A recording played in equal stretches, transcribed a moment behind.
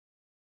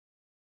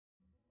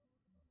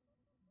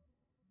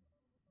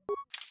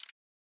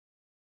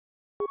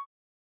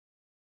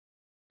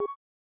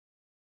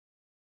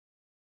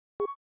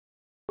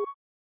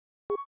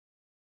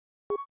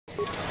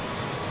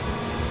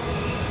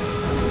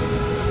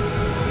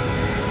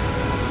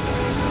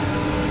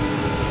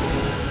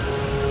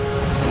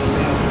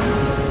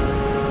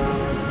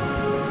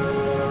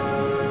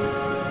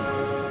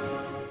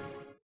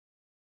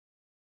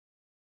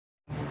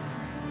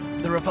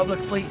The Republic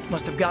fleet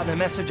must have gotten a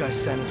message I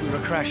sent as we were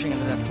crashing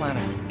into that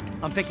planet.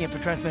 I'm picking up the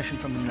transmission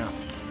from them now.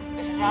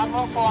 This is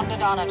Admiral Thorn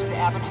Dodonna to the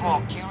Avon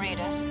Hawk. Do you read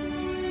us?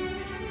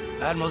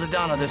 Admiral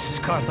Dodonna, this is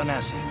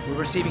Carthonasi. We're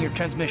receiving your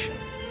transmission.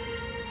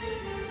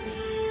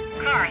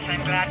 Carth,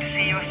 I'm glad to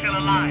see you are still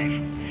alive.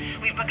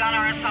 We've begun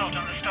our assault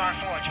on the Star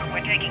Forge, but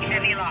we're taking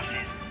heavy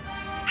losses.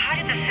 How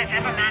did the Sith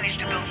ever manage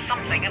to build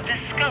something of this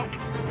scope?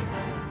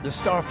 The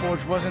Star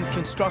Forge wasn't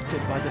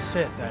constructed by the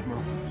Sith,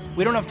 Admiral.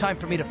 We don't have time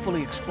for me to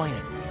fully explain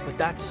it, but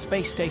that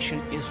space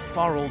station is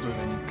far older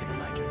than you can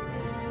imagine.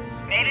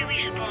 Maybe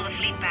we should pull the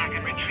fleet back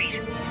and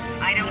retreat.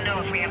 I don't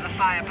know if we have the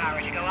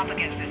firepower to go up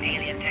against this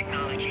alien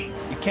technology.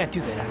 You can't do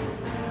that, Admiral.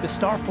 The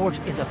Star Forge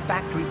is a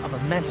factory of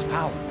immense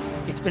power.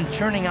 It's been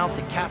churning out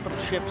the capital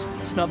ships,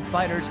 snub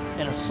fighters,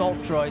 and assault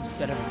droids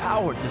that have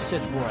powered the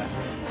Sith war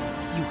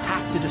effort. You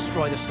have to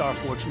destroy the Star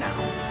Forge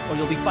now, or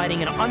you'll be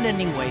fighting an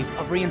unending wave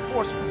of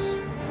reinforcements.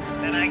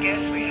 Then I guess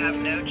we have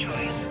no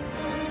choice.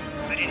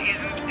 But it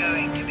isn't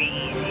going to be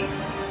easy.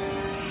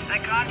 I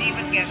can't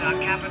even get our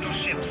capital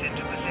ships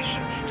into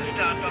position to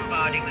start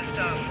bombarding the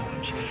Star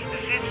Forge. The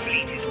Sith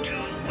fleet is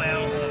too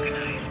well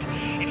organized.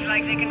 It's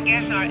like they can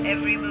guess our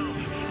every move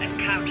and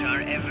counter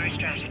our every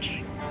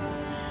strategy.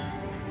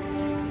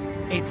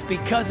 It's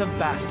because of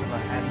Bastila,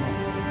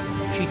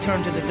 Admiral. She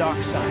turned to the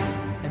dark side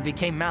and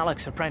became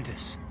Malak's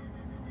apprentice.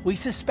 We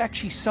suspect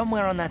she's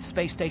somewhere on that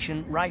space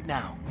station right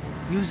now,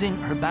 using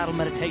her battle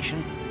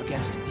meditation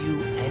against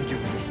you and your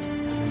fleet.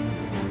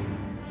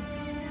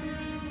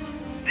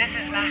 This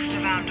is Master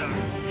Vandor.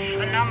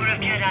 A number of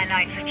Jedi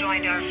Knights have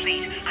joined our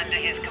fleet under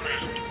his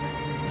command.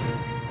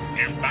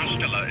 If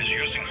Bastila is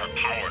using her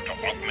power to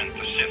augment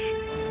the Sith,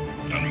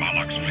 then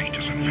Malak's fleet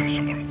is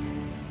invincible.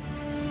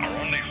 Our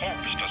only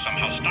hope is to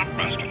somehow stop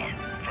Bastila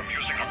from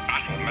using her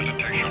battle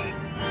meditation.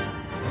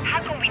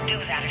 How can we do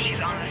that if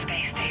she's on the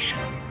space station?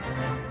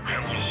 I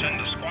will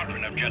send a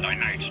squadron of Jedi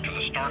Knights to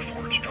the Star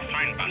Forge to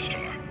find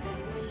Bastila.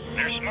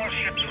 Their small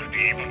ships will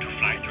be able to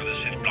fly through the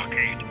Sith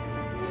blockade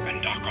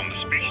and dock on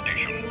the space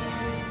station.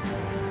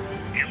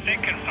 If they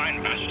can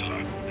find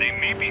Bastila, they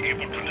may be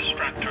able to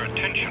distract her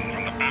attention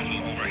from the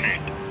battle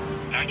overhead.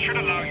 That should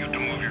allow you to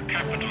move your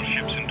capital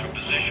ships into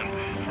position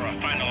for a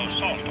final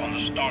assault on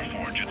the Star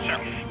Forge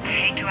itself. I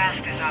hate to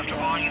ask this after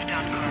all you've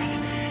done,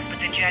 Carth, but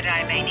the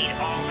Jedi may need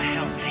all the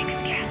help they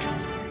can get.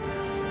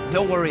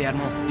 Don't worry,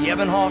 Admiral. The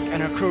Ebon Hawk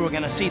and her crew are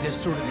gonna see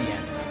this through to the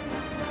end.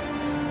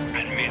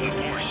 And may the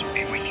Force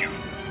be with you.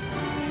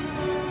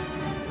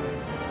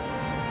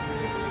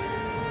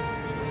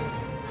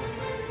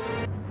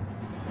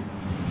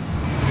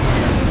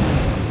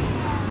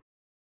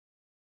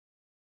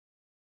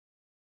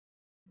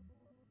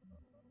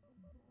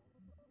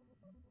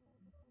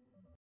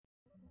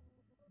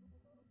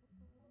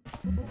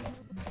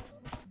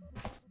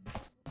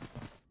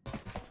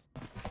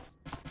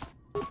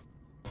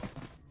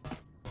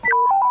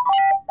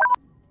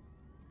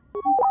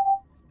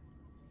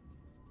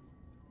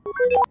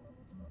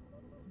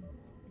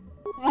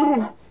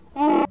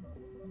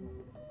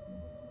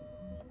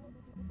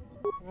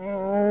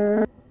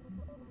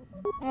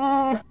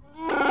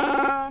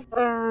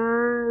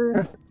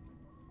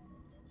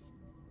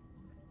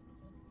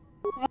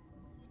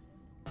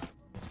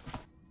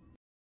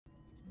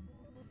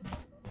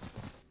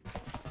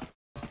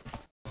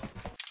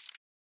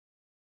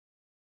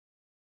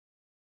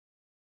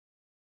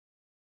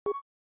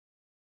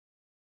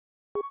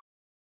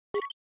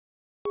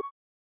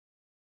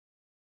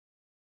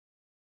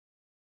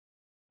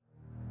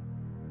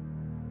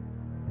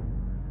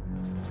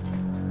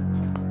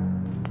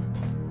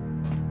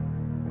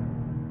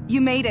 You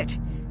made it.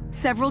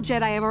 Several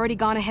Jedi have already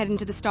gone ahead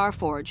into the Star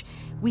Forge.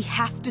 We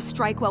have to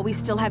strike while we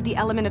still have the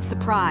element of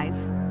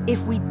surprise.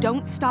 If we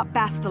don't stop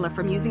Bastila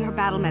from using her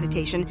battle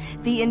meditation,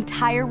 the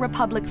entire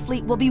Republic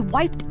fleet will be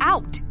wiped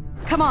out.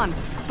 Come on,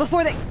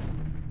 before they...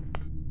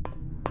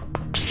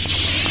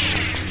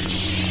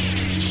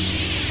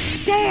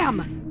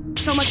 Damn!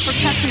 So much for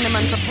catching them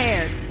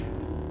unprepared.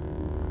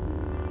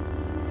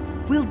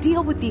 We'll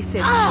deal with these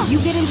Sith. You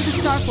get into the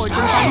Star Forge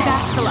and find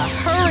Bastila.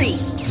 Hurry!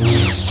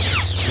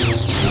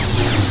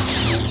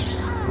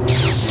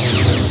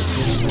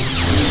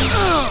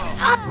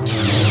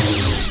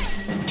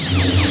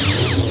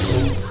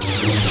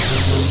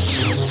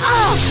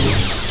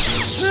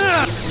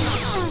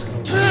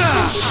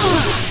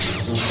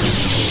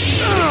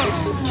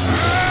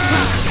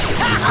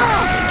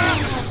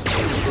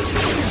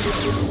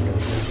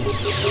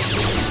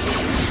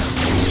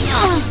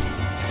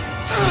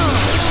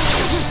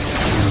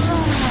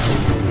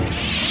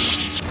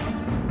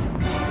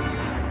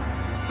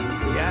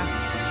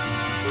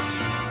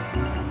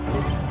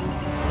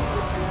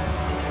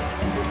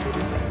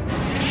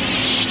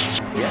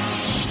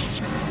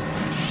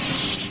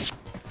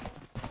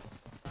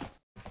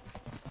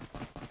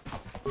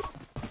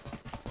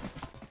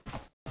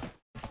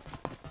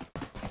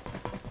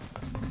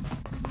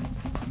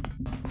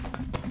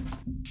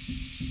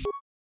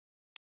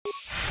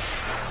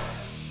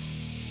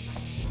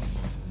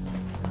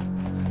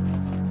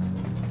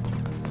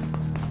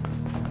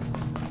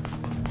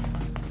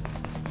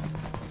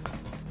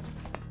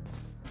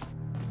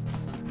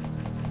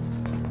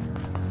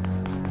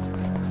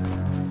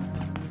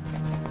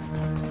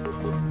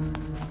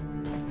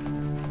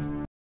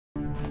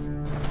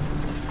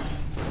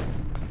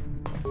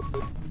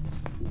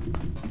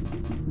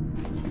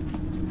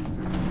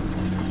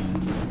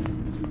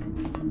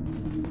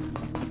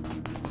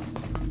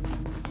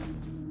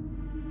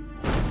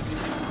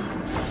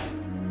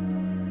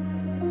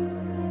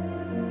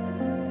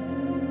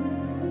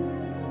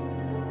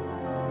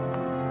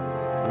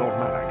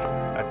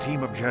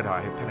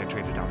 Jedi have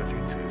penetrated our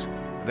defenses.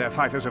 Their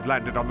fighters have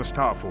landed on the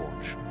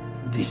Starforge.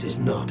 This is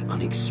not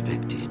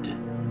unexpected.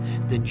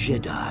 The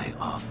Jedi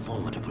are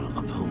formidable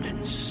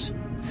opponents.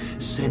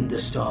 Send the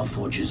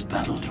Starforge's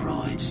battle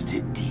droids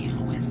to deal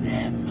with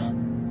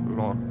them.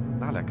 Lord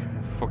Malak,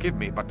 forgive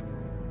me, but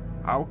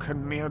how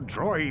can mere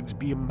droids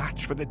be a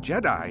match for the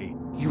Jedi?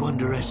 You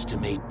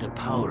underestimate the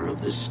power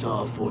of the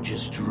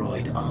Starforge's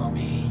droid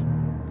army.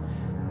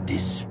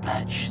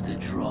 Dispatch the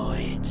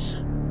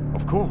droids.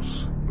 Of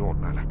course, Lord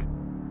Malak.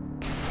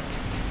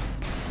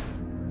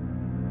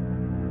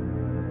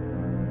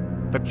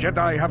 The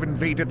Jedi have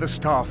invaded the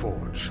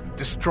Starforge.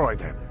 Destroy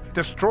them.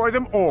 Destroy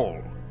them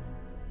all.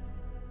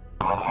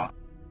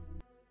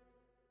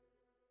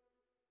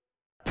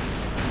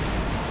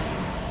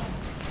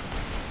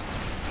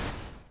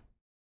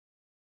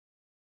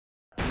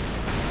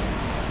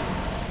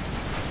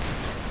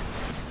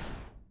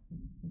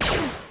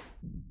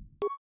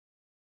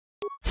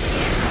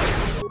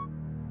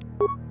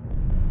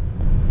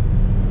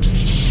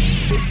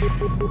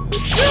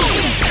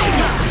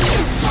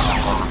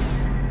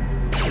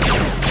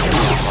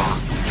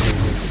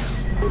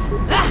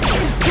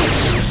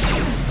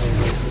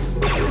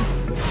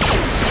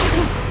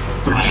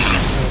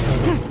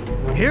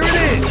 Here it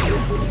is!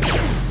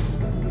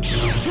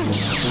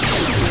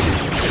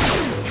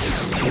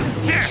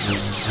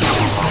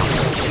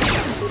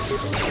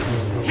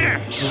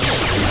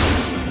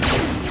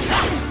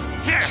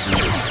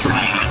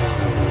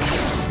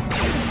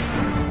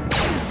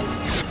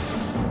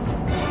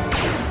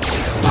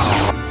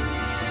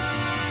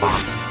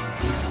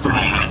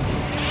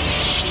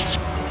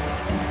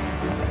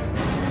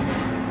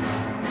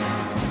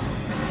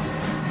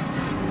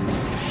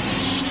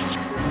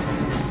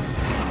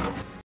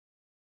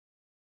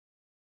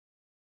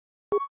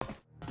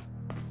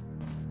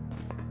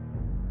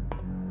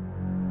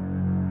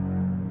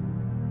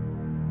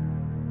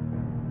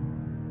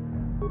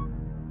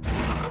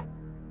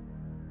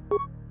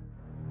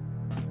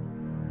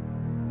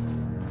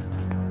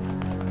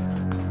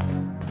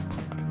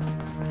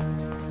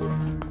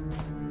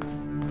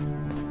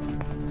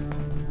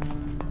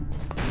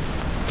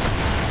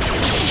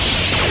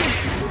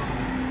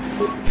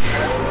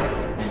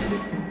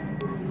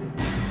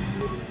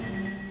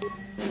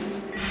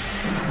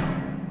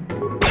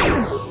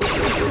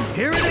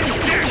 Here it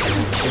is!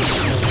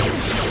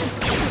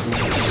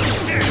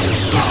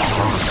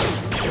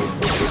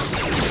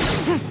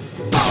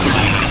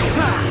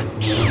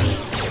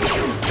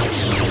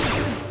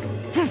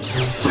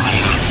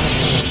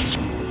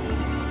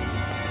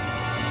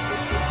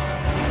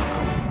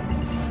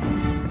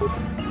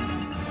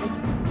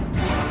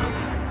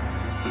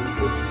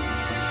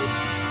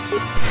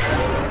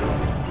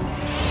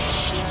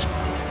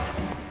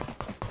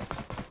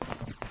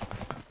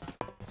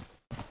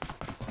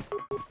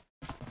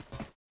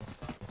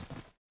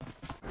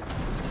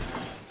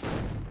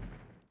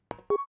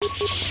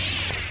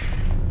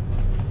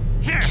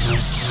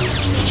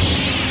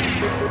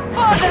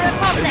 For the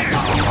Republic!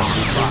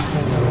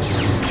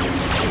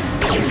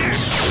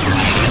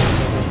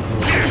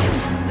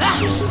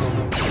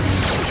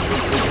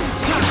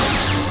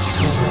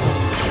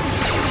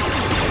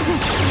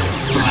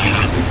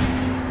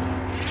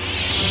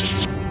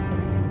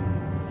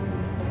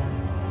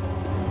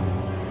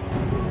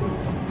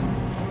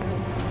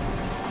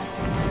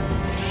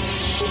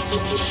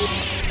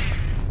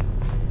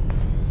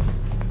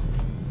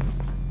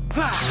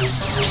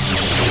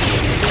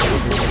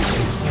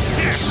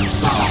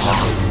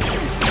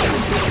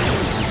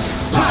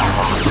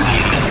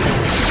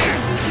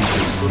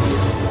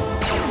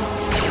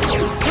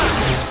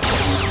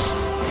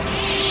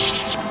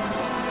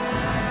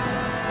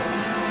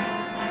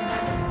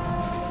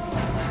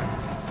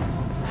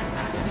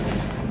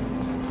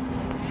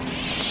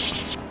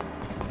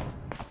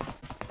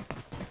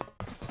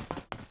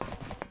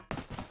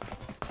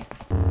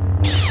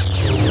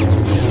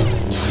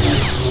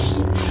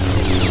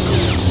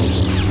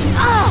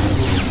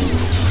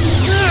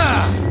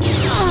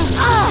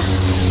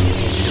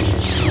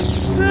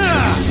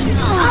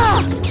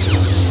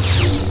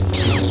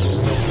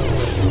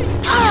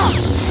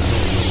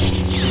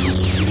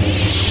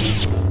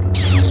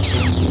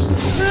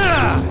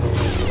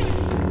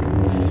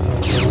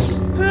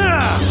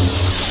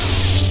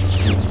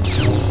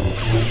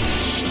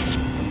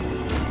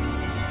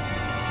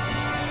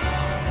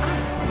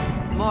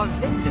 More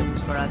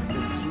victims for us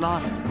to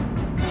slaughter.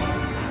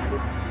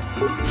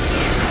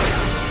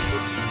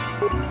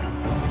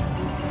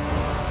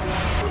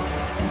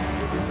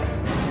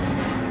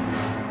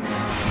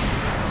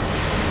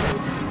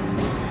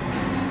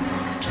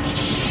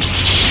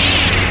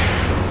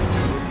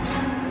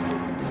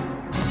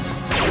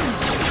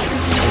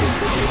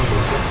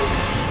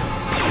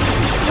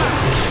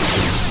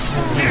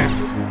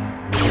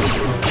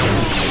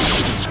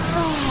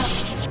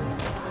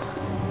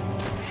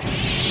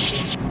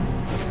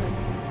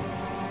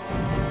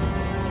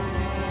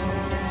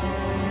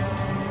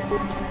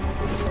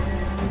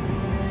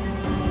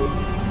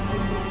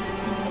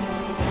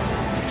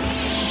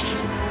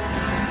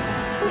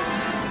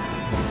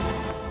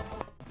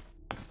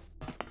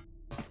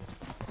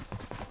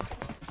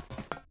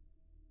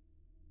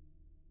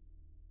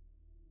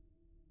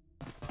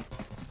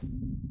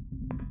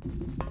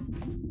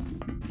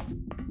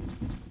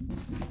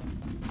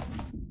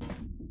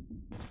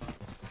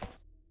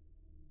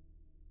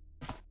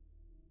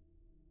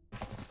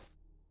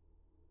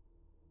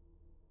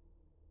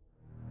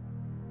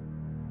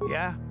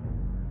 Yeah?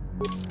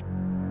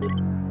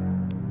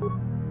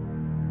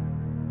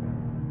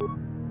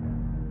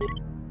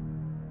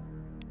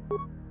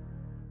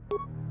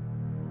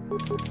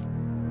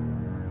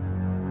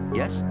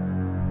 Yes?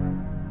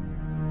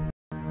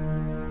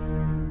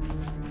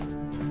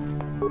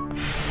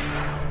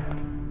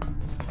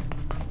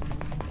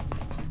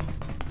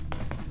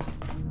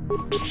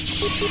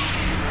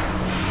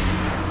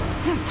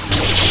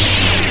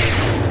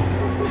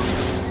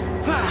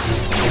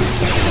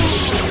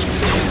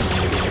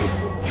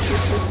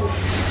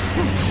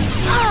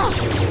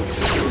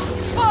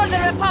 For the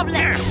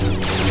Republic!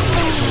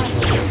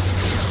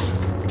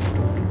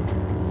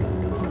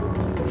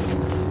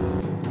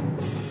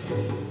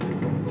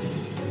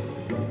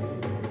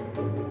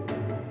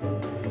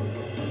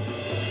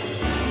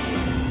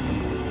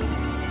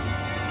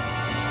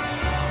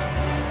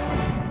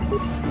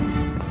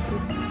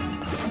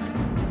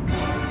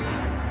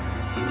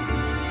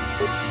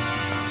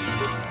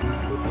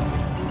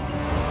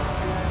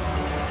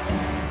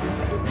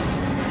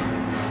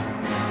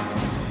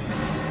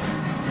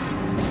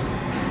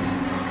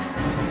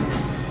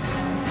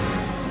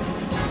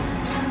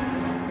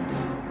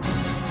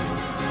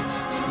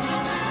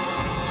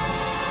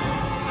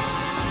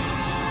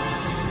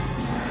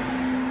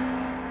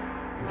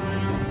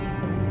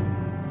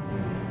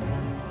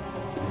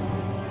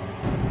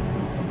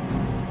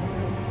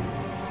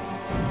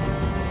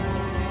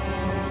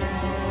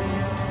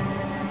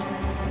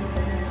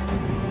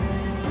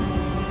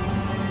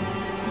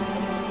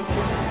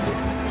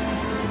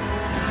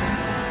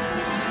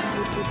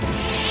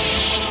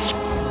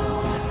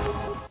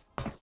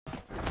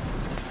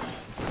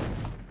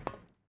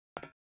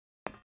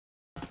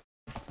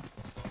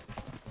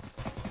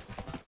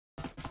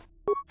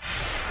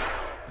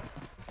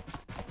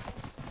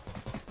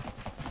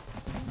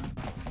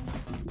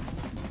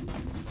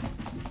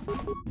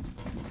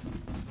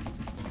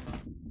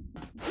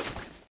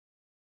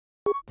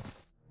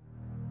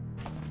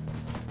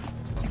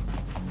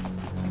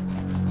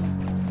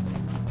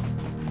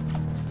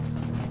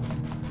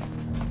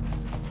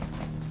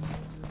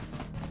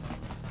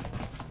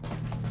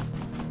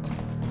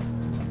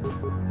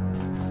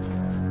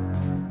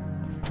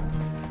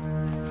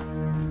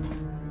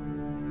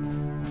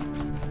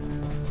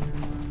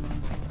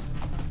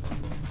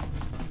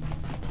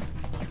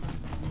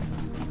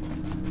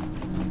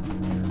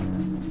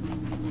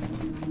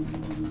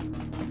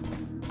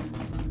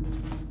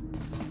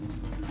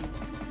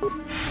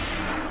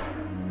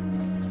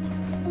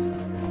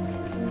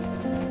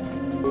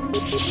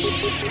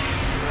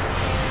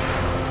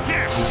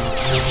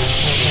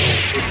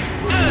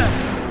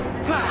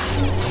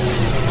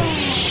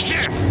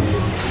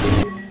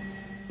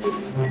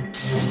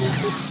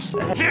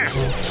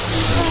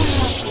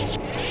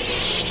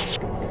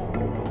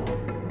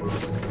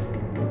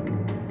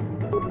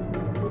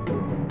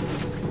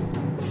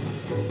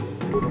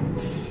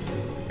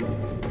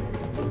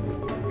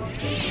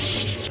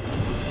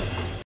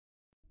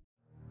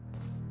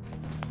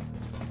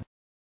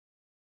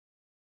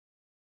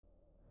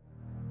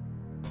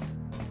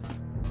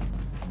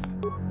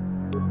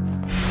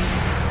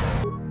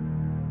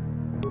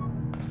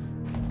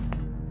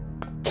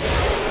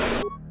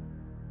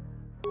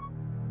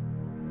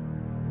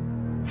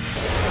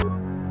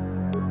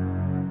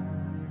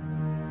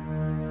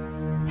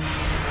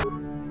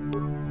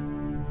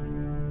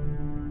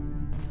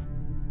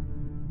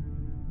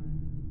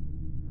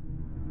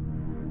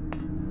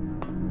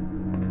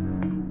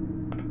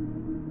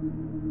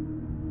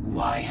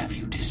 Why have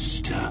you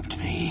disturbed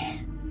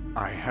me?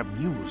 I have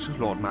news,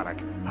 Lord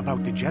Malak,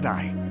 about the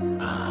Jedi.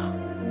 Ah,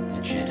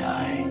 the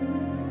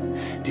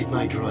Jedi. Did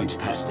my droids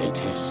pass their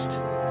test?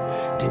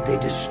 Did they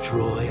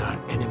destroy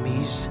our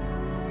enemies?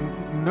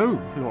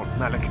 No, Lord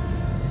Malak.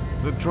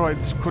 The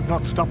droids could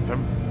not stop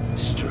them.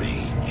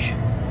 Strange.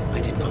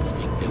 I did not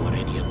think there were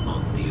any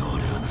among the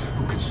Order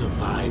who could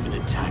survive an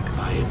attack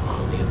by an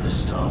army of the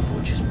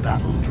Starforge's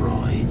battle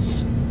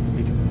droids.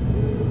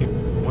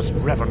 It was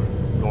Revan,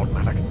 Lord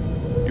Malak.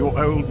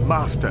 Your old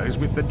master is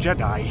with the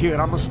Jedi here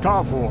on the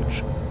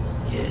Starforge.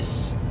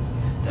 Yes,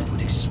 that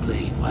would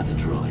explain why the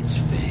droids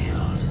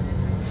failed.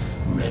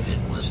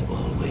 Revan was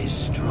always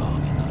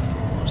strong in the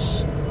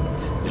Force.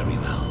 Very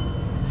well.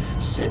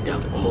 Send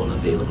out all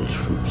available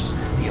troops,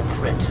 the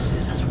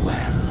apprentices as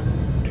well.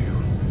 Do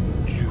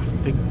you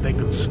think they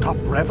could stop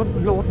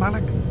Revan, Lord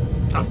Malak?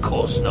 Of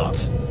course not.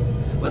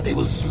 But they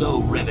will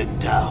slow Revan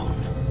down.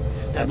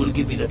 That will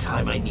give me the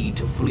time I need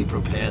to fully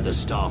prepare the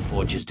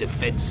Starforge's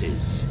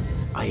defenses.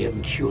 I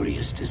am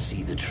curious to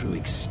see the true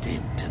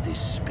extent of this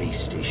space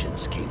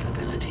station's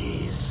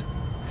capabilities.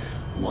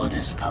 One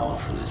as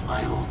powerful as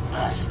my old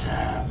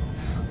master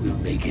will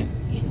make an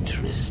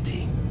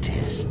interesting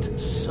test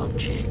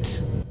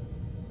subject.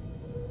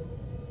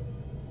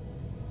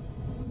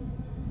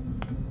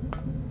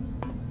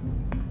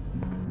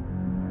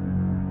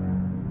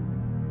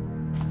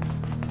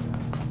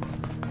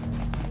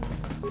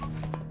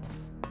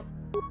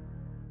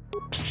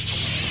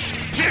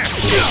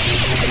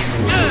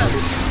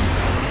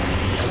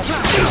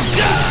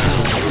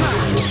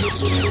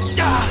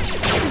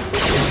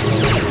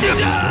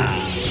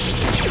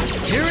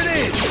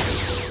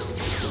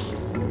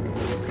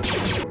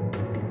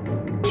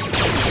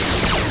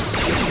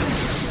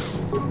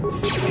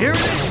 Here it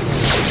is!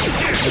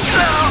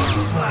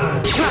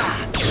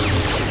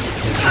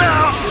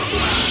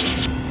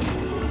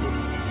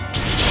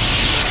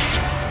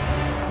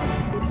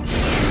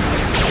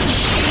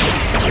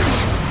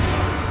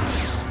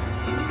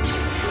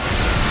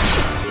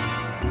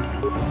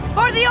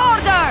 For the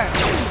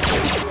order!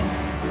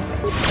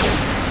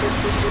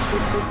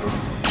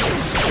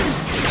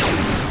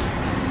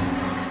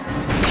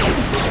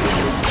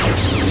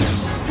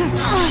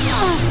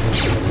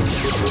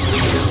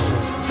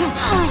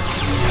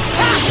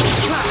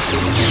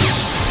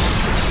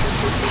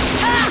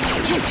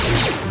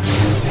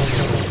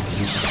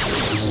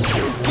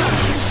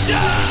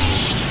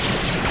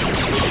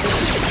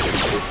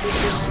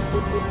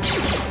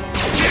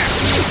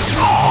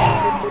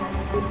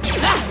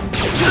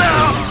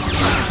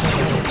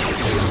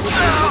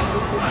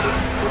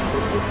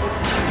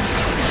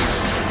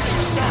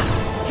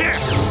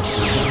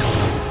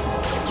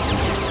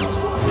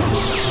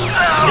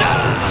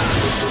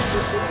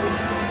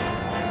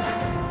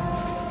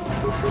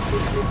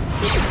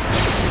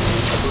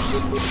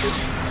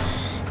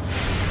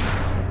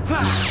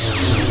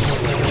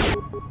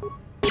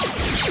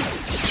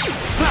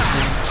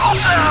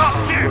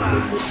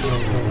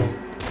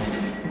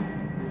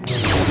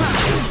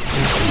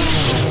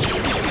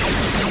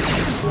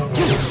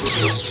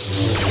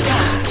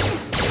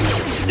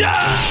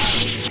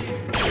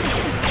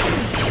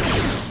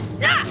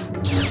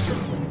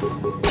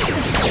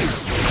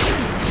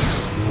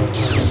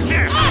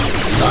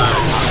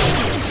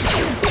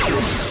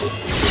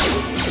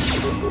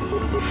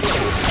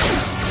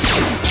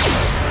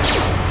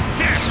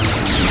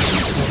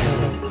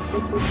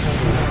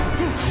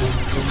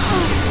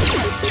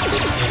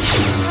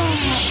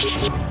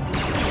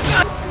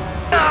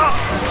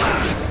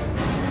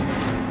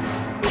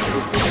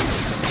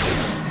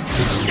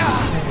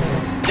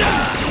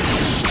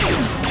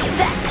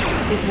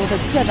 That is what a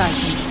Jedi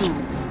can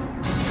do.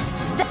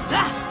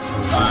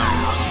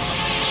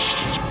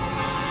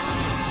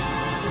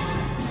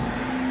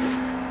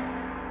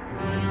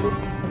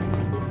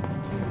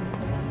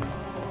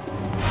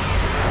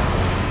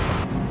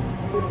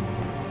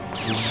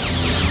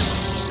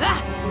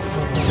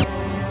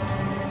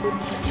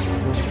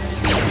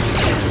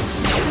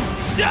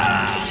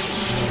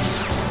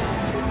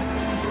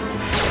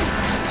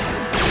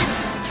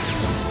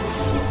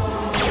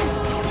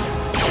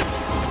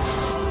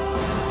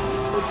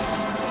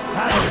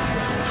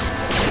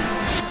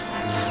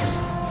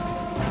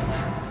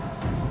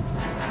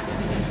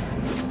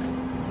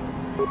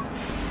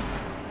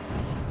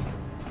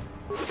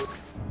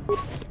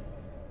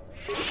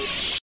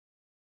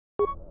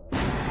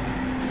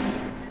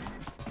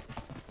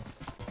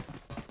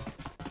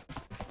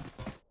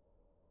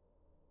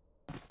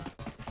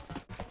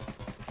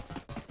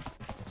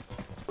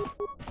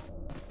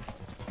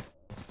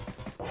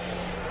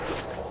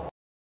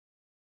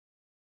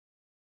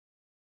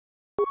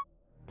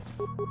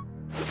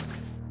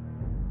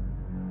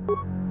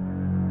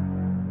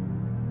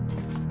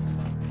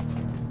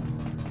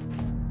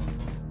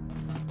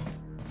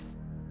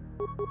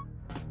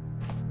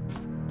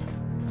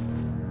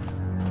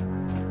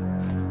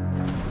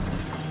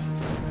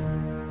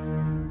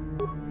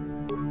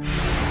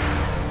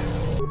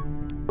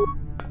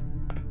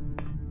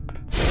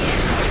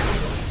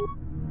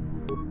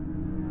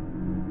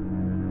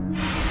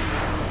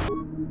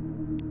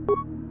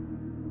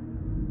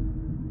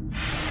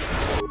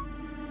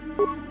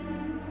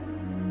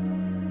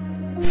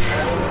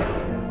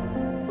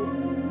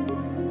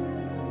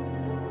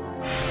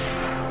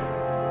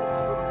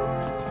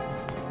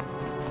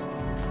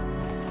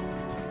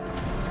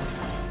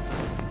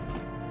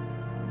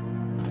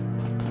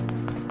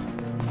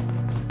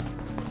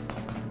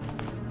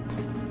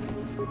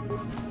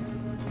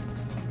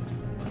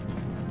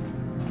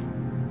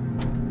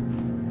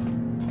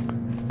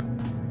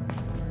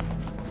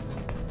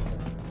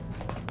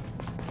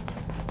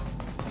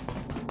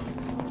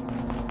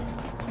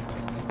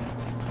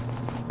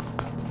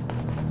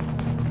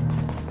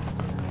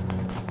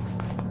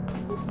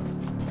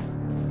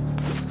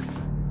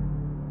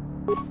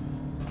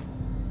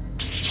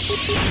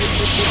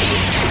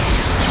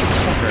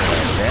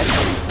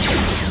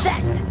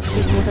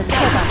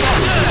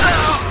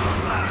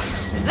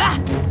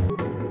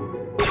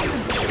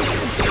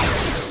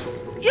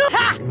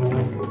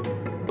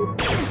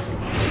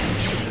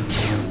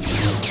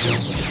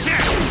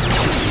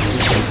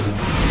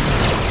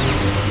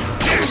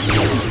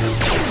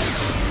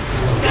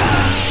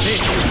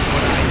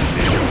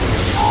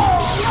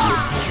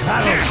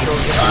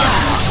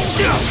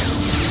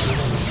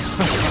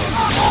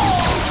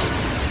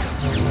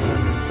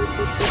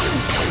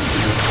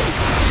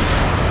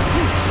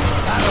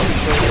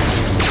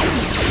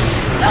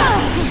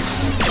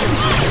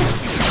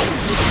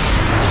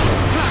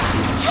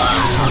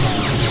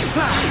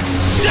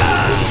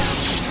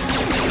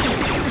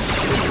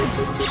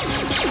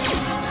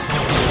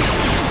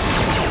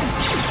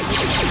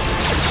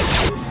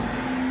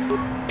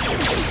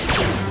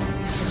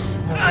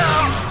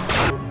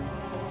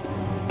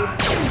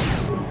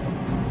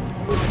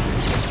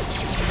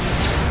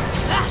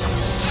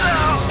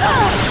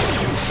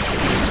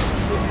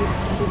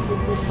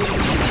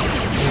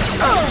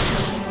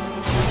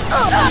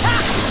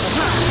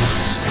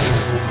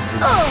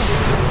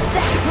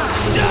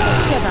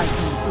 Jedi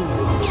can do.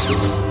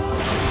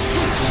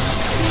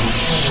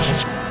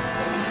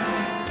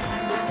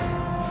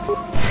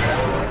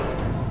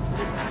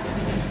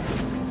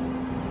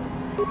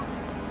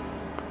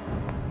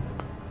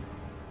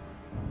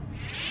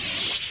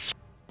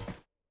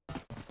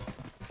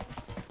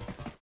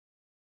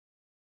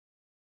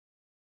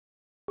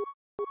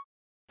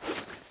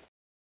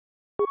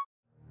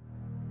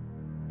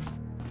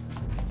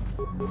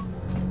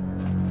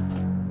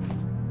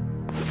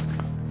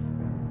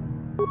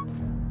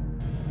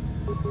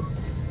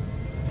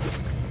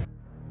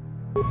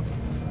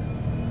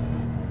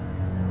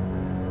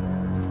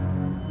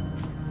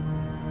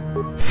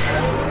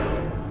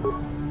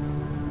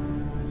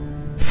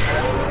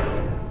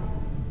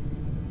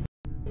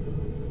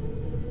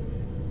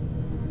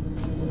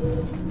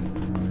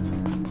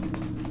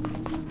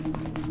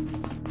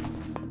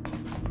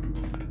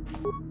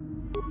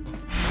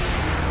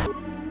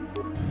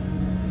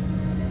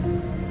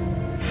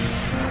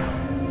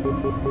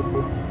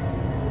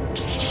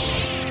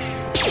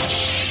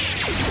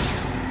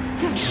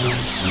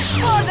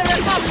 For the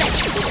Republic!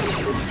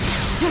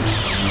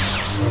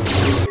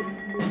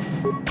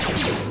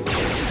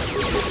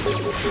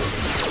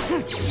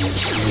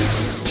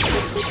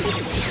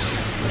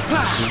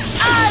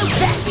 I'll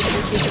bet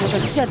is what a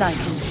Jedi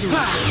can do.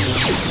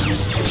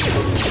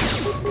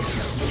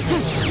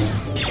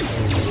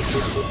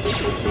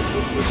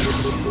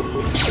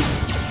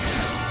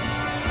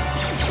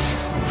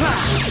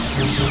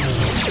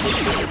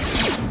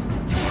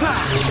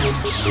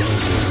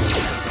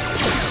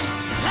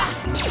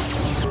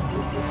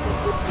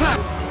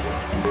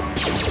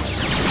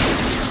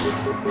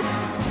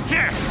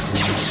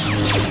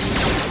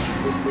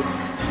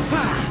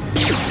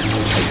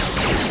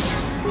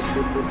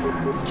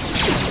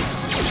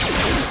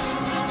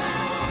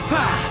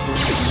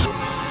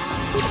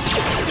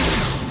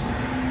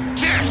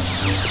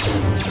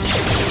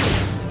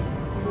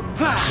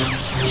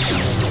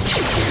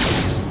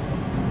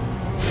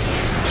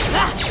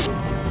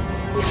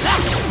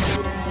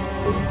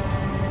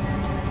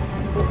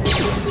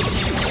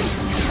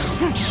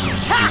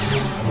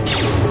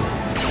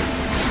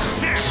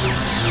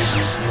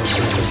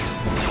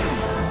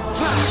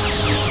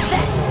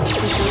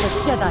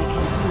 Jedi can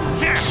do.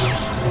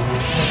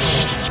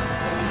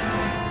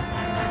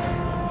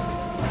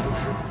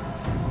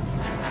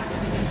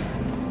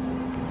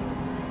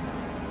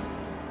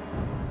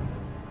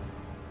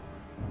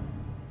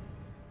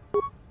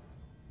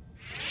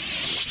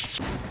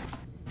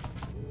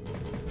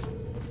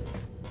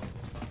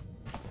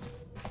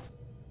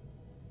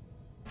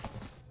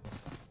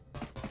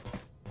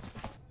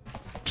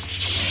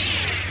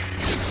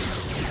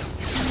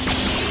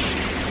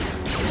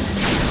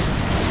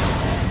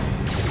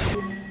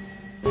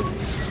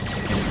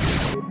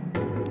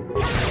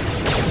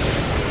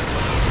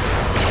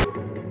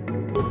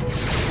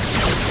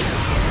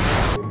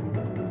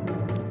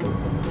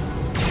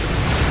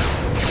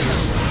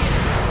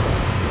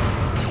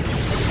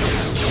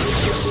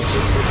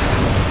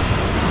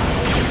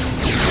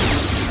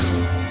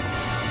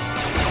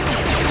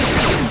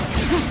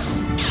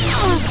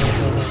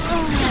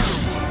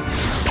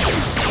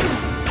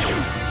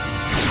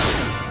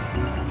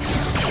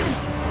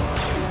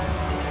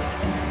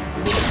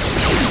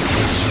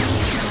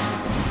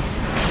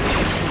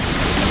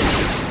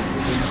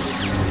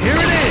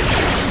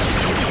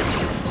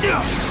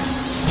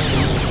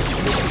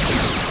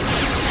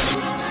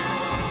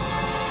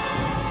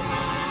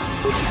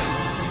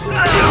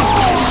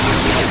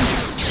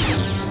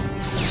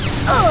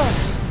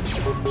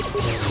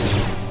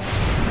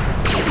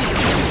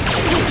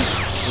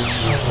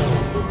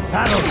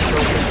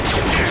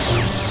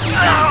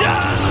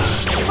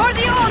 For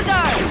the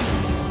Order!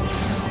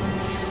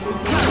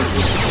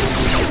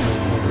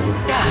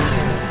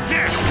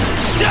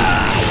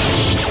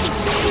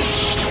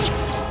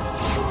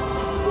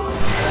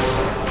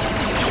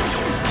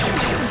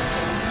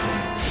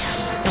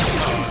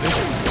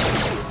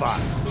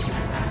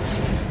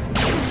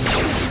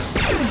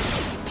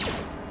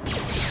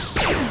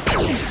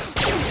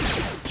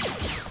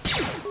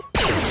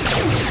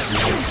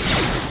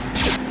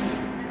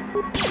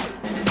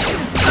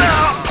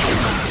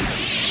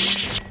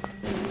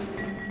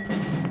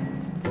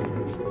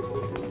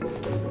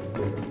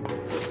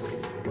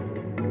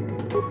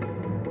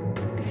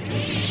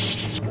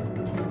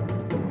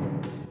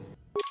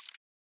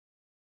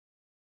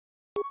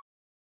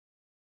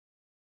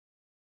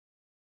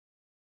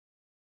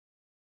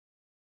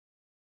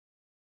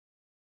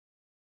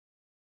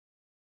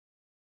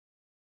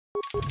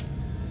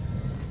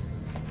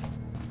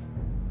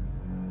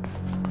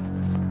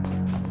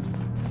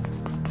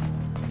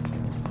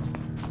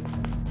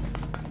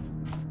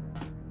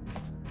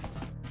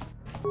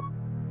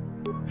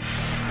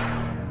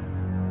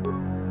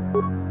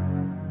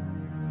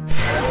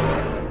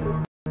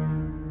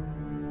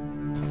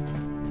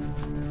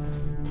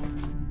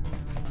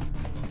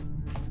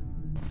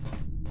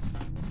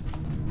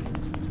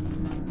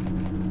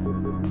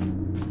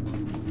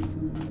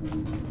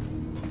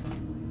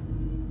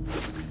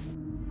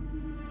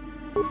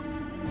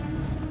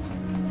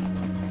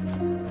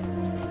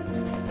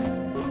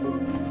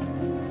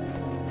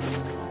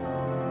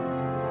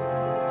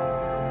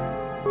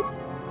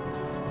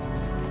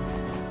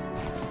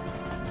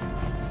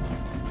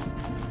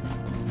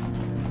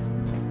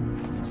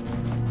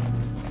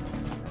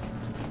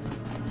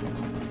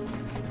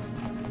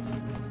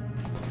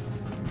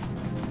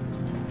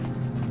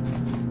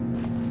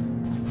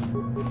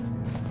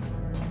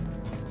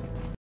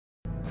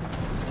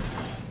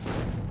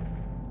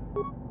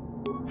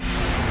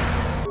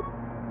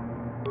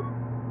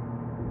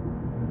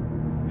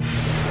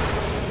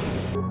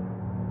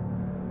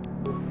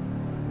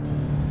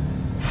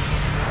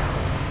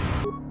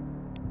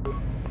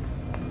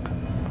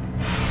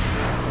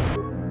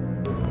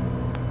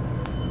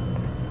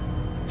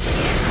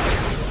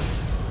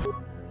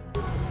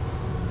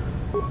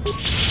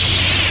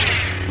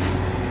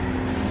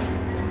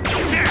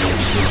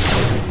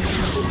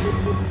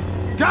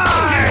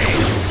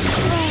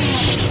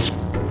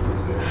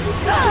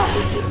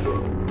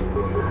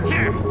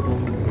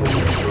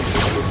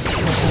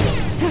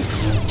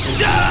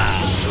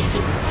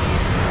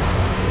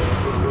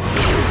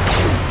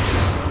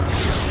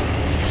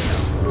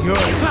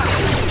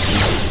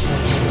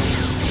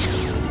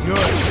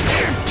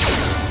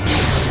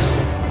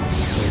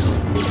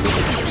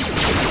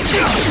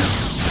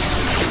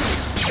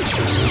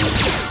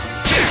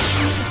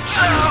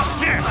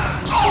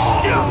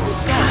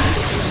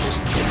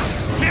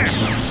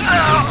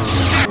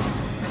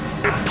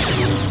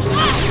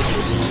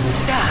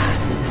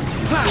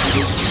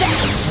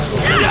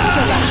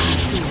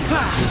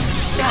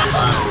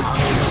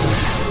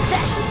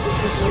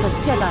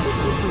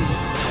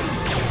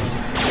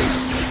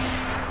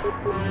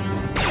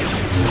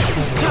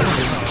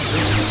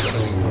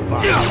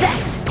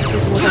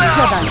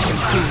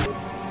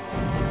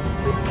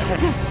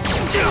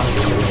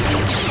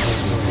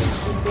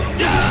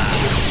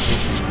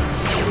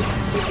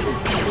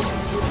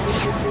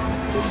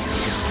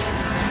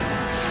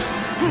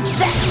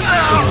 Is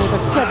what a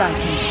Jedi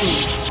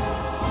can do.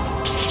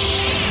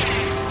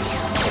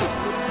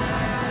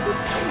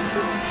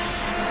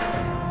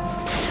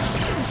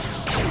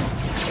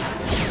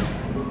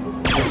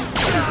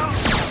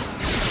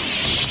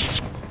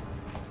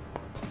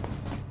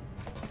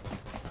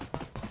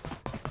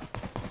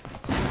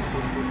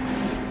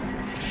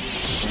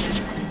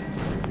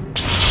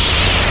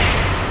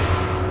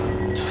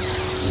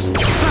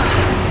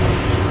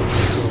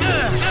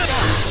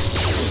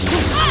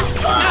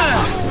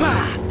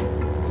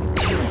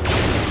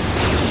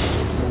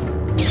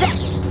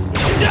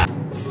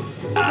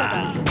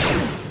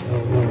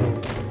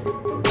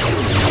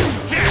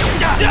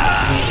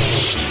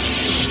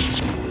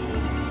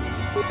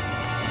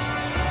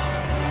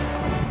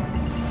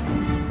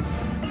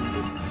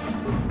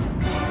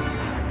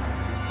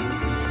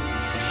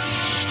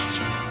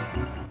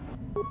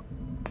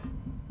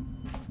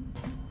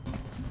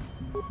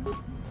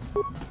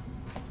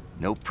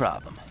 No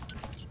problem.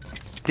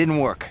 Didn't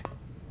work.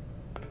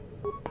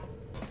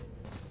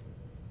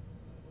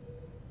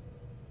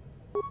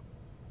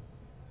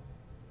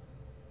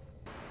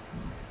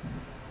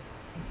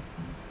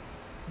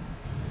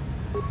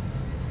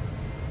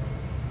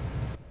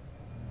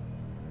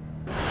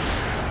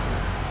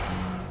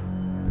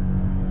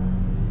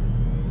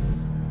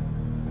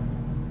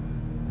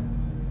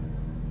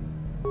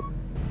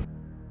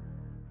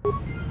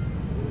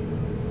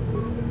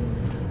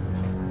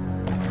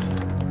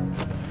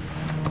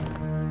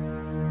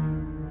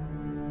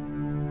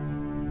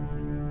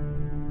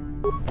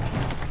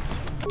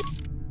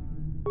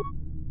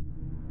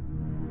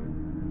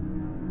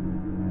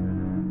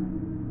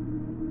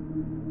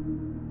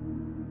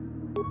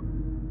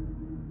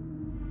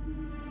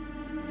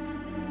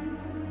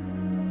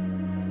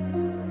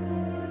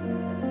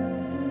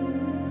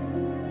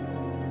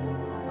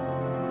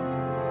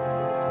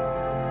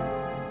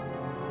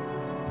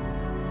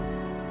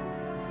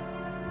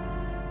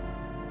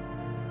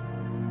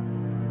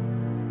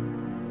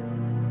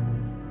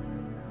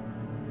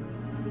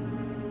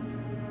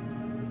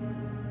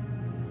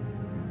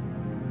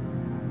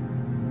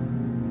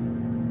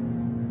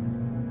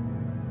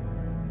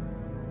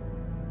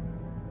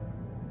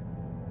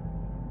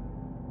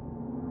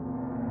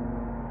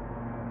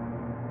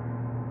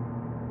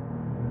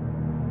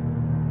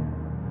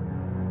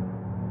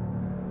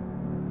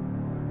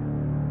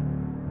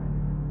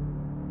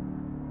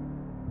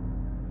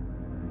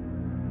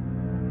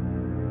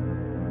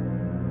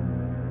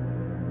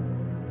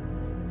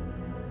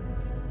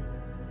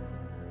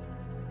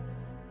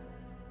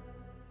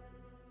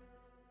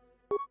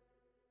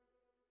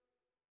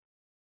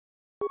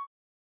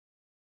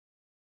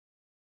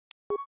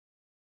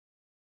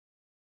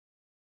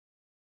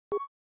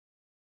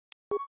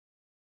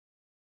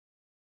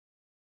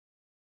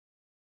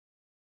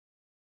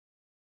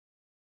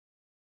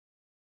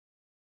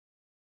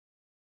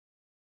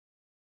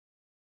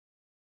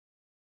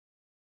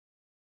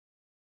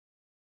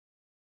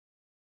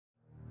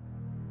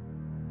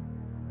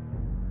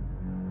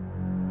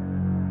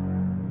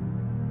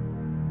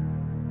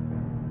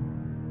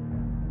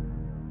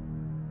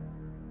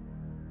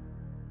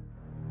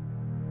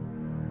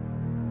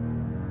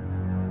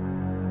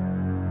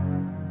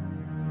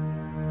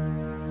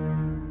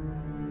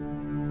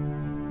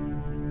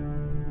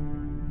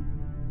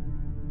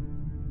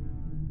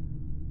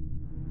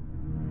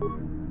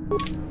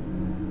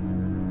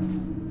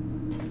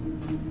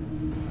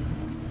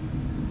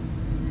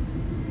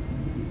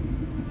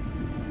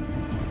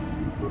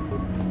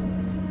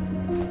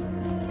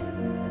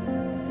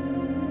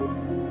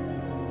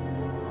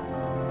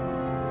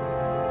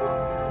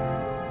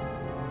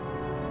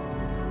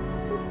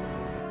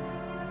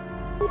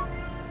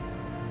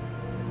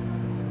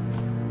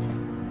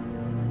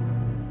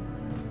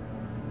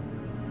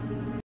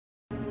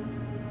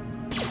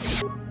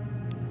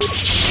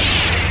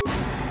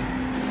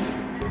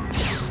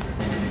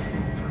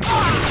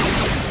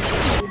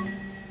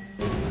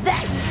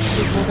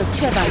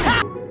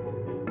 Jedi.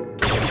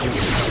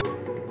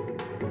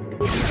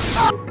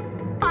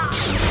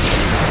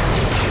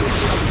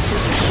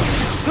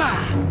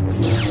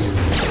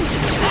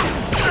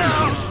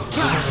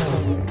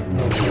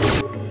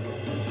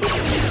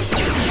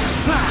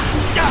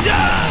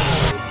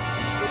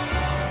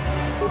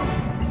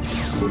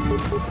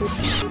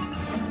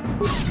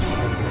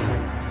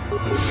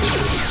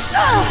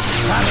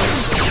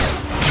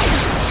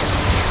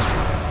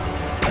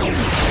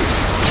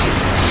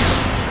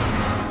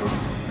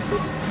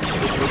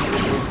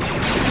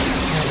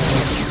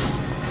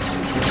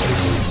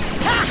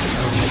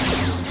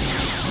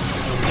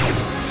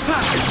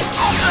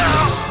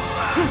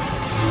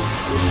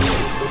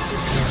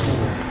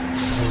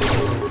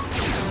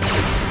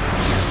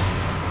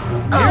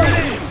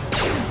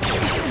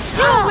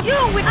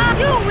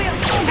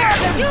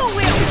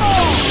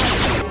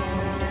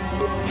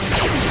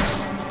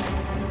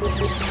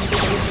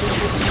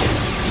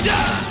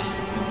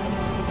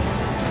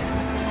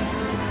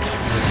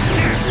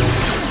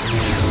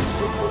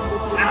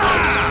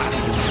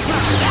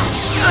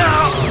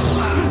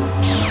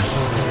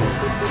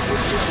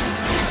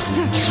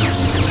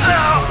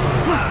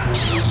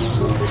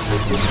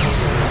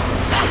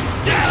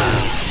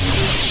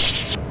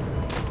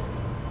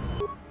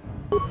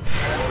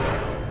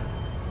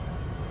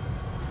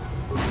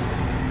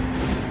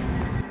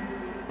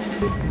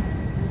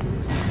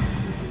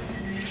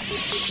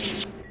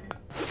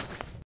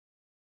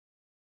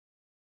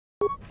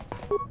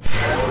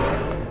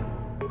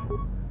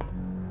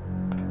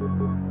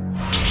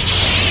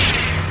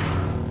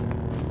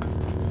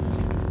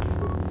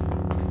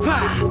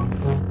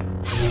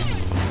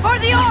 For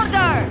the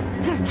Order!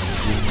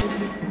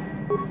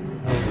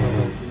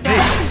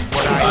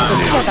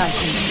 The Jedi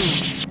can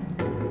see.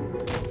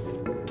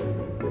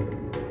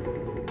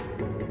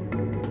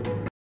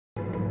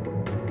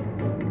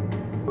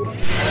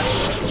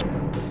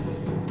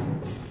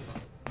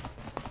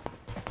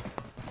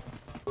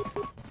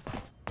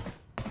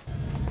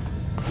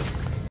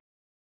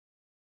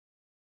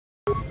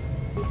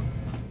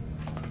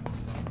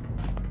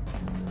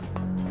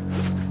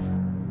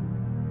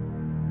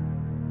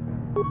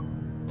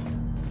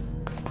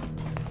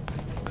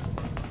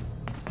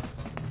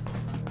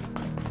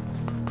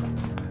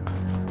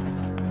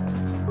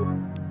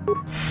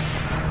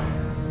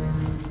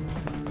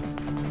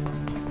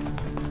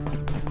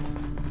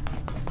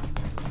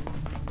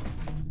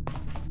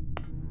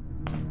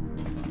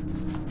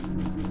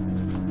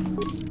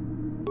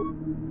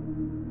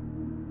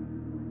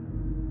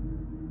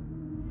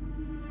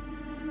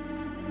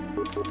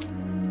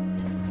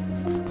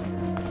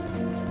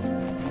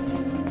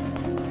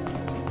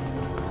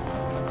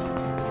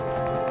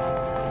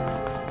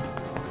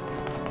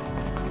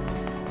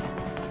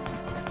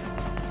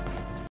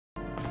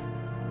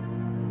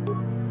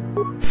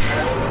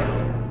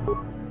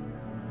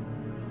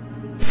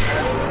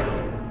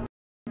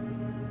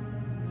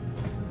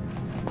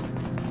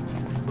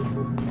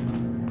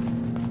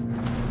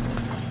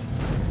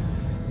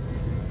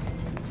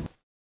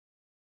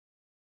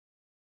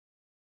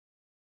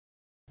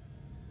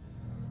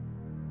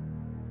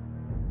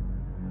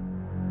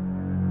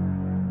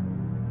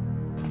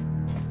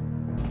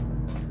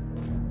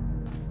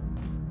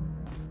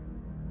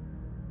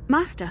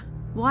 Master,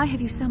 why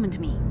have you summoned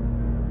me?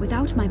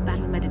 Without my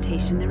battle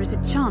meditation, there is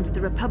a chance the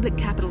Republic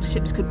capital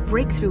ships could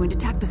break through and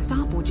attack the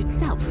Starforge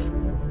itself.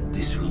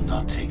 This will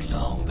not take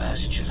long,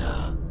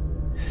 Bastila.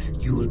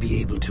 You will be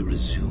able to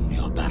resume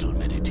your battle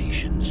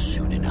meditation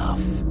soon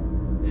enough.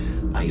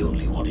 I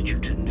only wanted you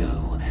to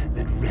know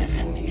that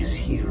Revan is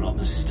here on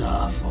the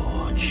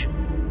Starforge.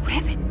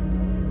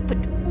 Revan? But...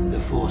 The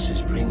Force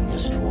is bringing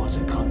us towards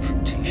a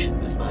confrontation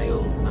with my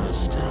old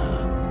master.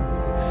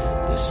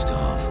 The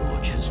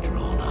Starforge has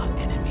drawn our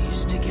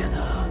enemies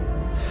together,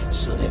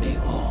 so they may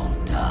all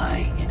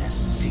die in a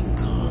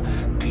single,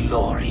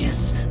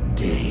 glorious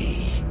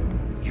day.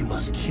 You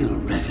must kill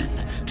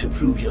Revan to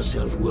prove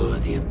yourself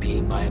worthy of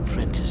being my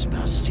apprentice,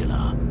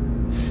 Bastila.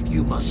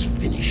 You must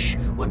finish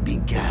what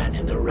began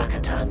in the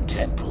Rakatan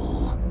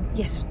Temple.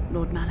 Yes,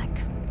 Lord Malak.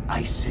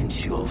 I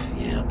sense your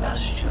fear,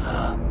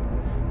 Bastila,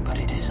 but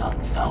it is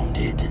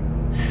unfounded.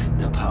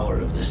 The power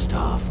of the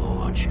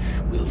Starforge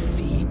will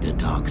feed the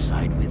dark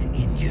side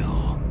within you.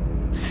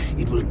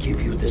 It will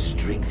give you the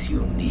strength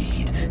you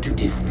need to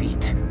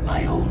defeat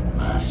my old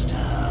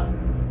master.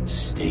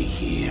 Stay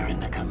here in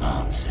the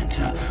command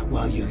center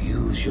while you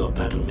use your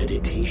battle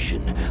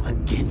meditation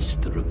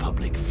against the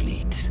Republic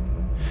fleet.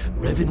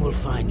 Revan will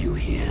find you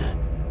here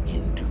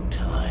in due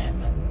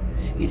time.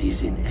 It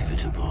is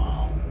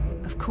inevitable.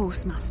 Of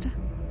course, Master.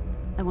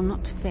 I will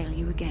not fail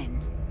you again.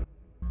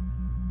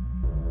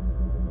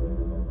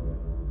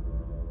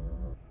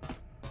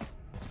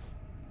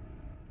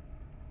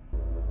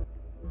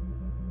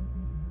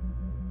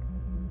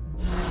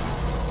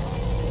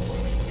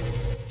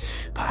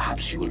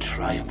 Perhaps you will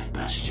triumph,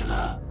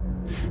 Bastila.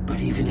 But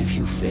even if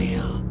you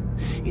fail,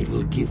 it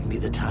will give me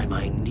the time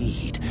I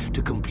need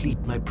to complete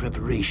my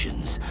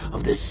preparations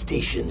of the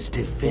station's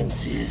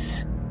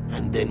defenses.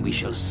 And then we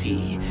shall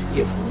see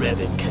if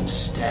Revan can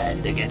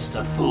stand against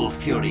the full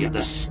fury of the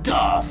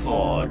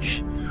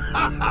Starforge.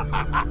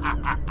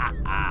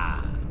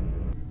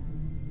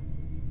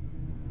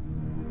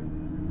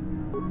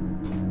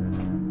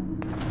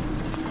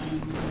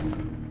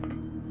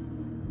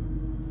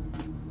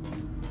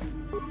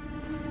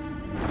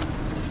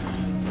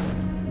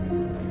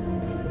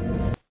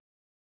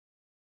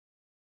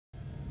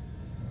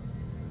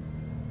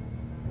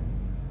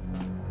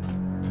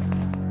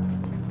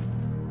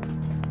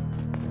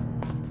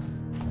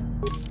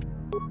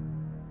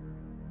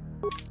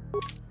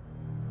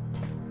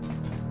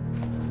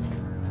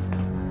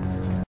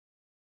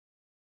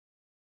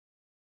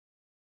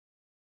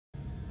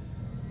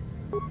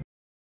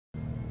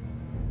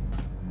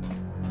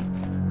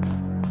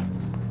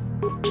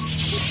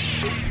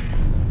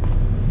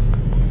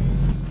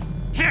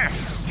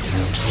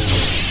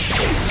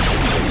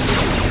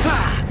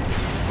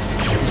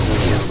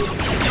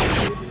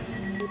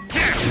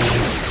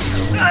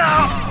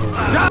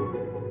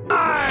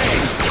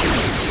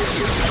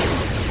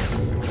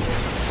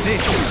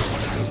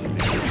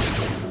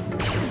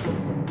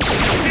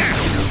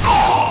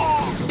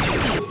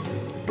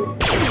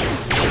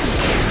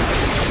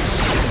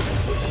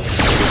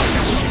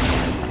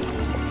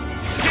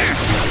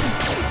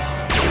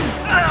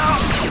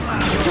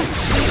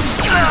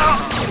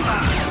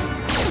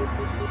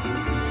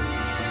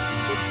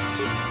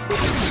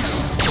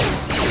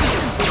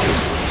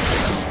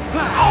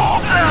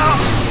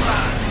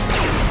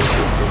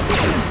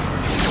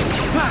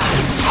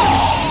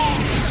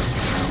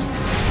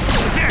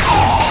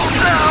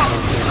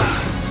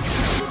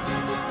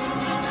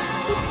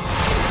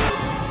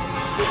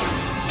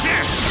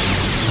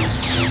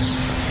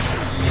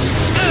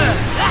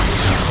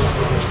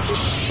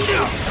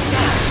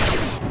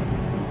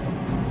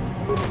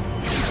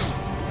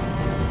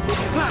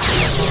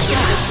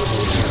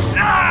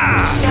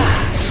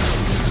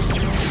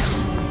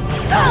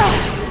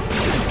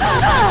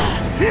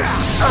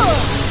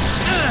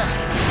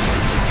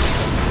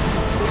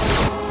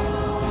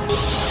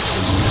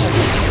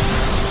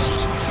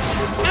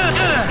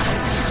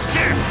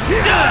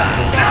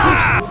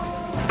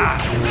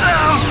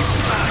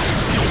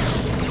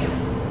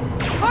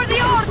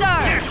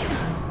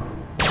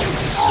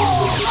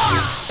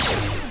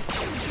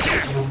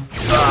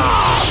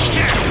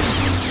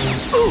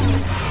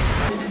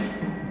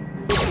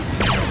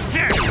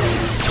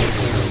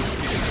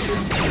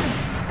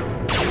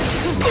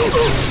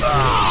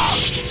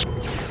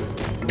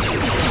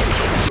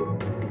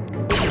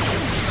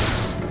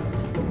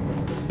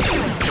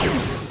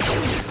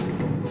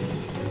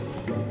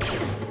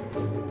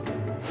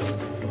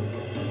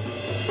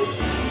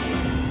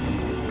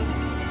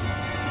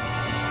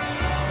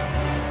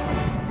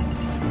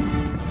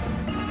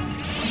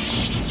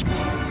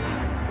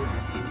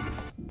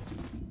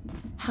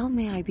 How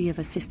may I be of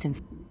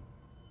assistance?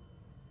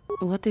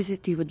 What is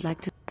it you would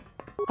like to...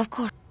 Of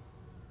course.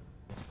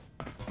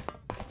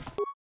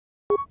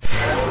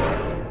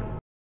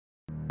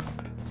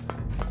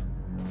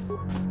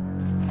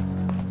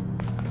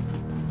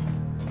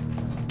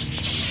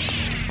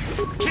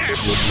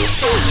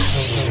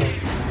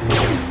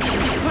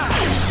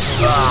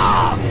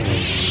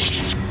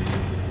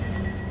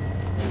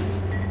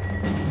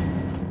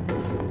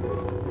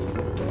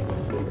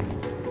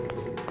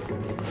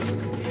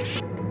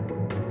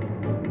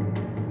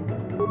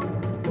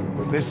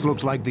 This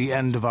looks like the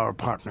end of our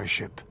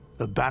partnership.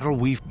 The battle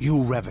you,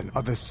 Revan,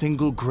 are the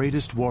single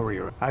greatest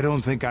warrior. I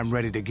don't think I'm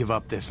ready to give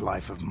up this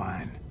life of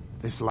mine.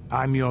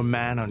 I'm your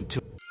man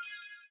until...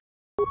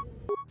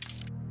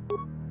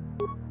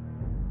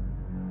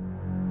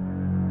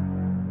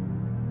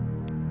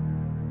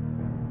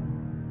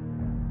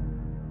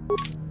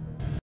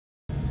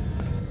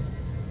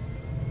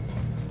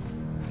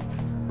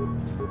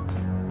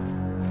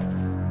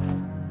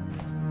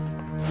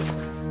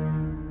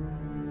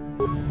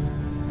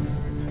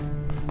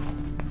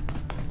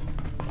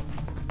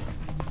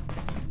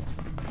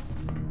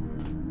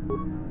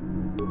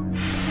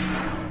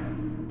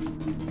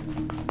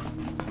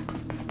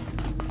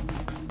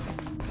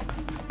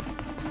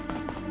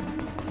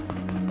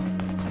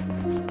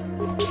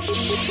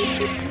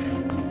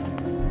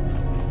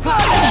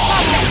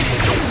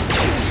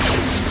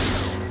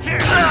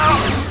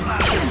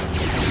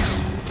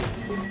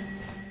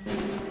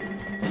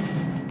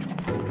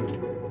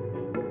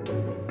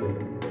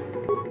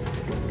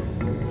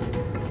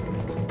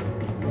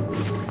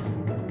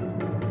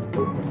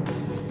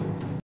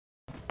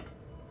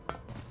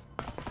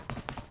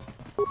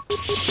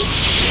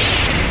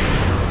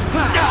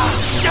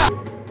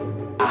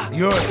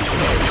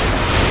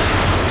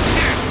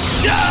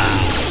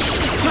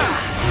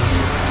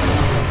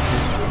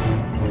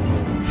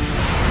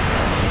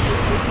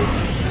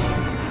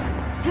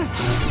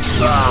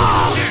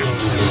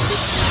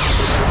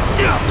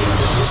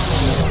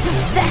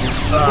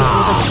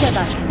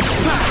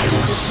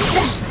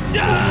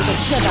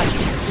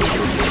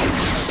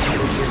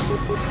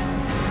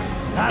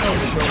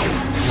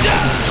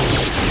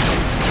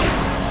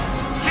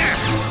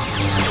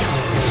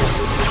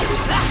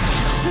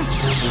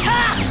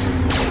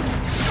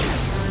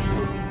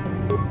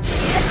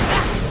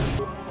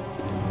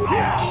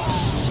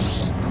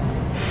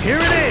 Here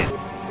it is!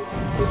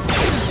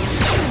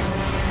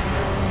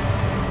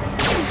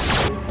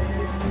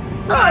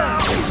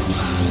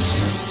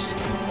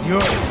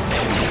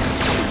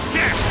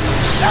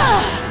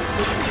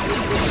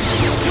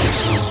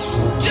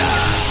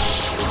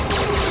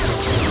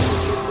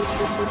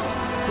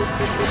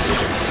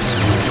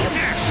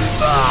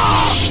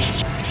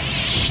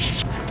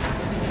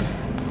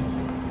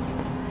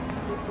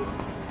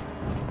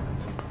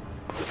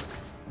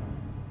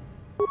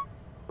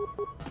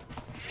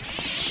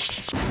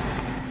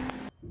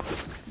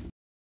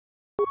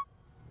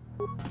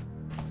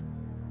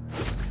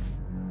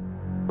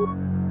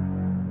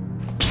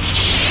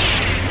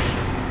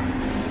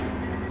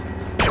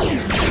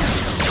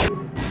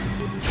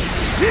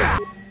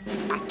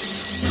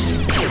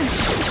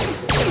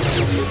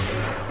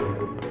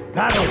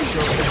 That'll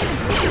show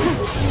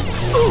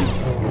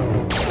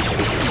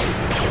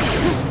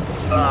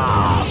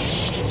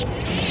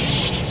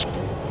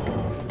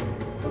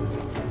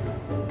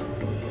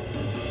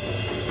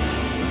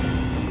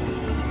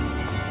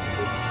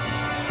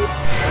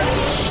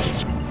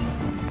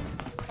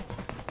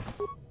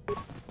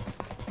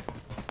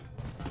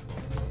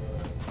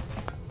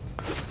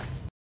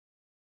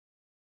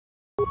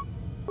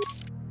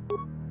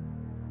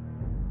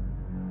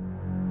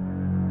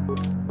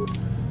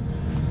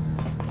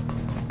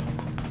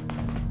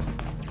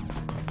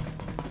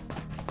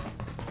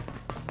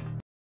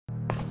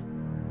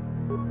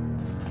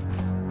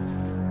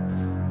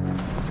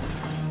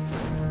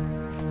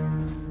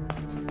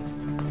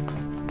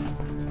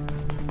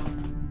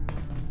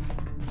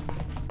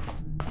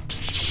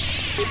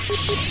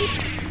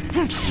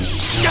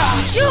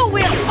You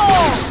will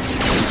fall!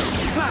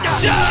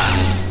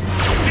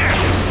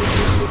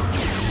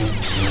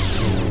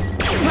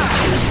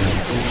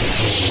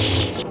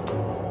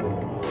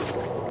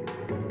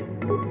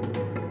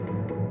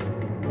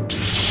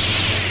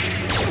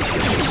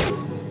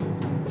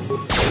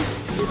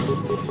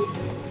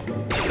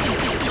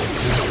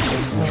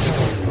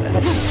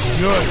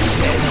 You're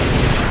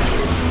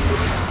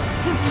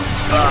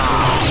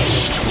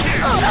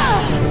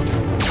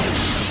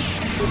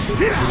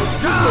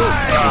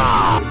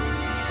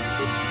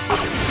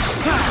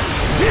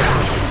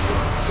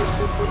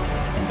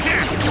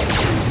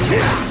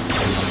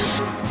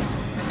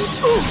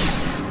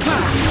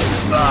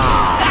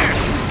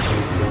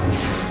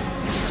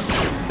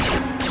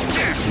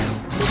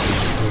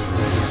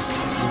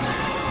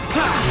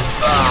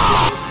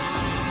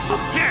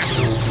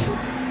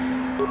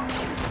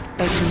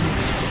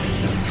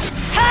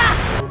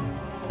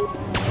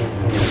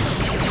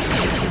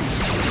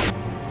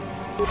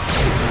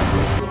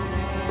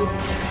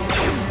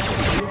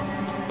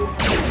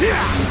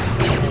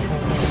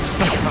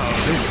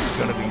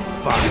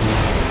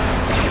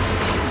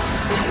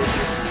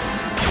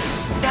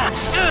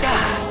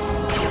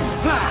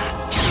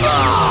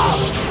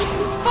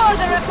For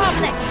the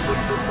Republic!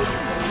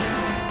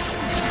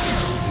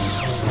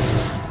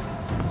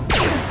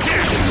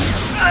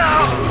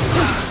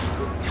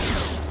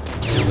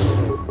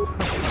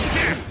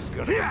 This is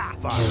gonna be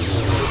fun.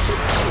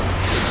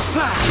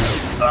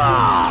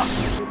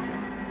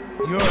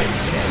 You're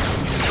dead.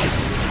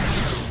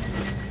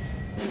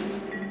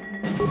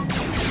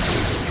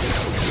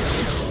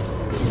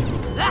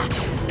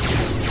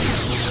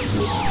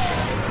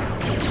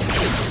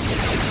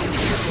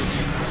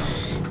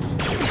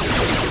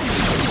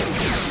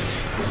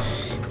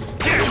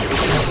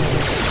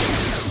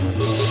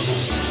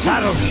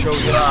 That'll show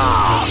you.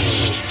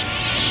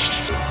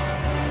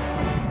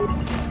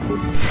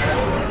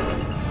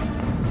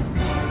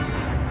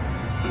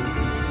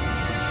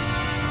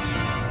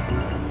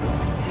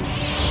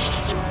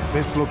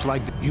 This looks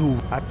like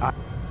you.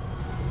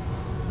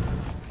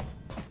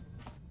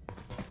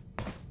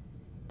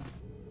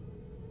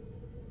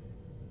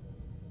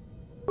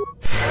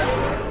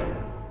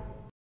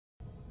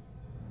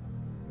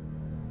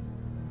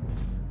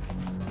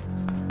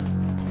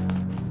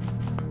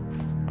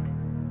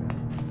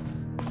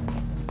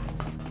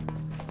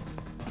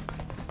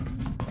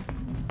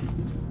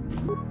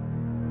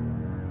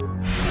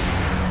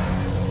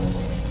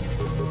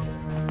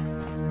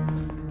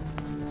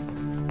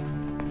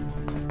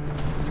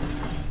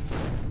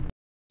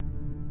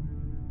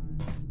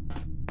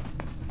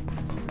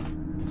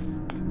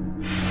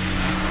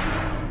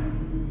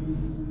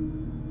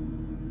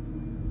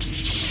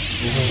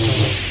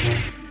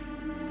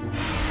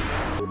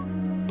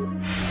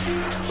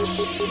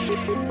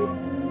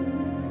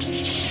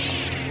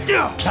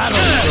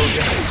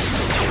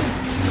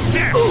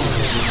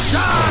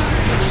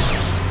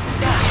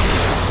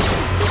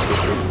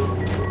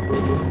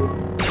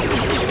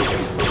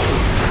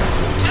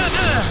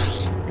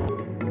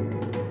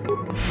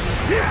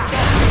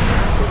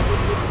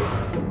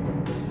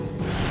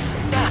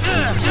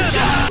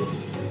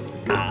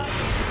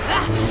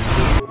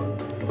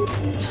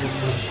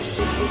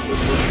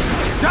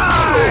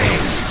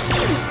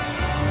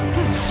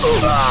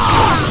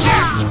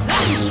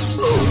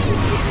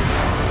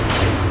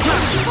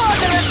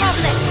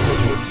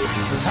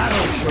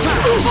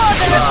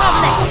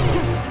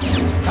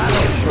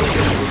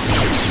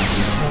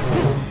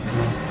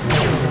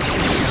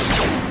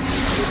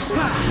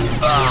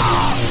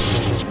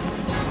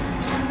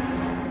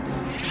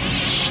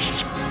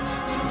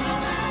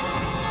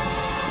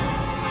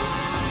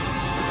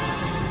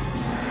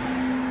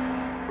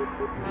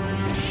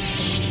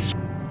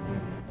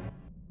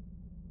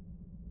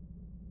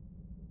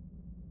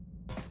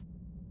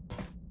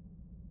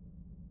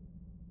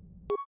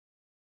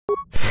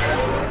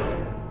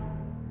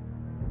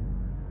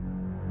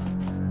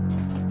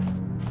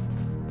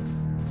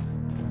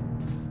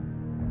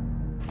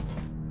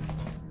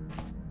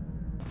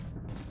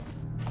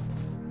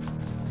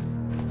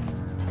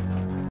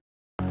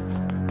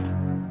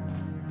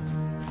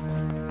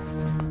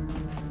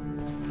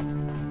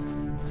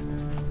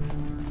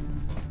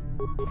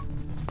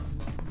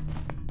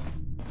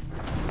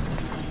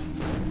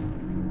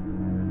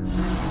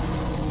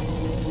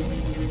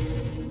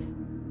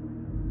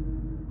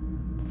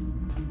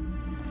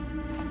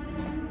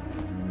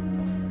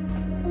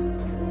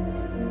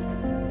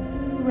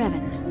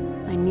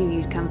 Revan, I knew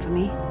you'd come for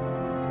me.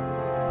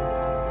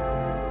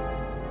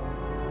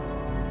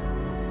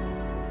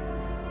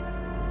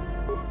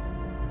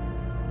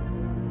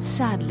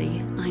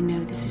 Sadly, I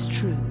know this is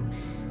true.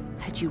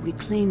 Had you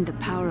reclaimed the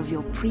power of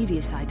your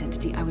previous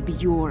identity, I would be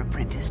your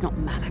apprentice, not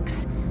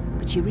Malak's.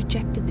 But you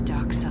rejected the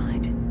dark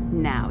side.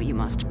 Now you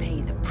must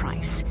pay the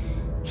price.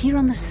 Here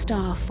on the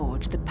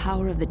Starforge, the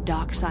power of the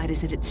dark side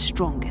is at its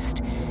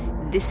strongest.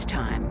 This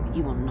time,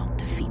 you will not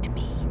defeat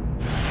me.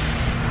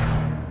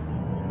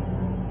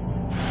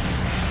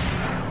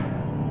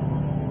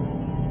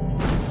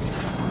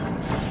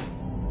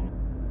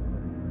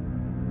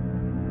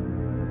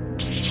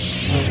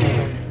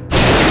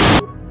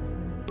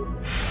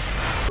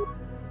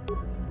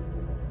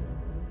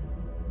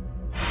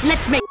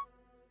 Let's make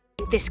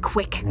this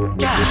quick.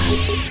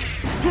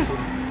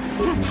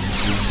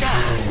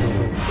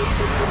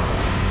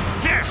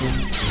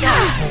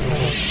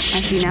 I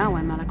see now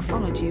why Malak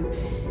followed you.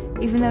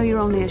 Even though you're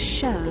only a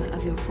shell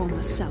of your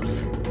former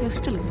self, you're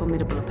still a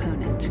formidable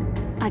opponent.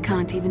 I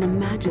can't even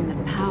imagine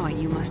the power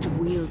you must have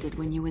wielded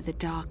when you were the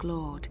Dark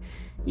Lord.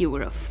 You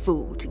were a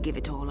fool to give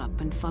it all up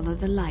and follow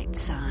the light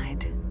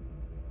side.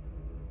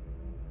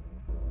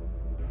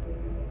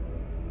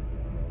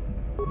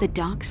 The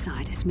dark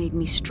side has made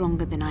me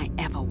stronger than I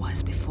ever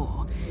was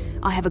before.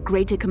 I have a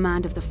greater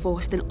command of the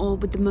Force than all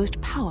but the most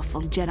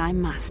powerful Jedi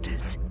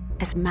Masters.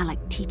 As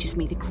Malak teaches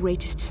me the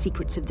greatest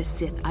secrets of the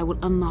Sith, I will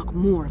unlock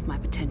more of my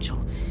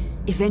potential.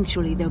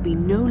 Eventually, there'll be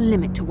no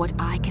limit to what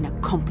I can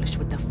accomplish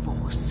with the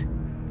Force.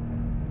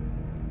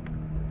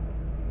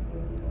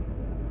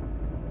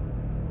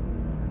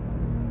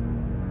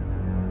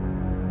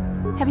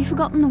 Have you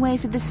forgotten the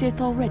ways of the Sith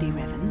already,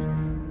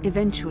 Revan?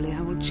 Eventually,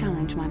 I will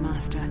challenge my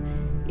master.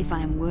 If I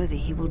am worthy,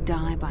 he will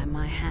die by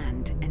my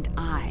hand, and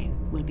I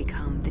will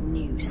become the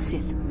new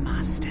Sith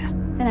Master.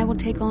 Then I will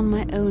take on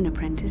my own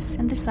apprentice,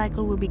 and the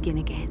cycle will begin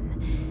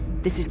again.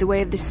 This is the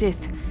way of the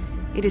Sith.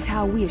 It is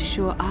how we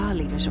assure our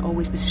leaders are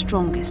always the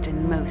strongest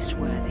and most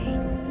worthy.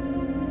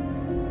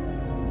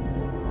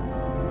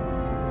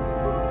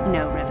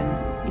 No,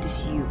 Revan, it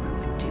is you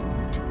who are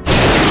doomed.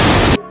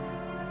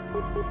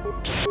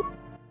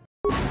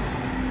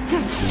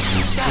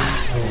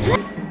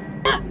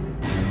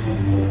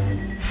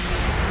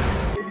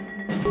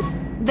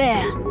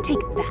 There, take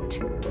that.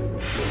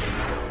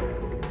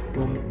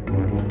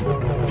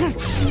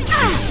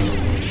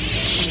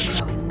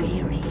 You're growing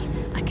weary.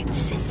 I can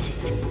sense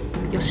it.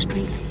 Your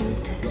strength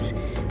falters.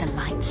 The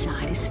light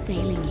side is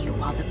failing you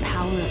while the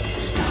power of the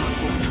Star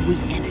Forge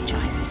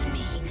re-energizes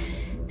me.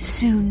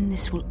 Soon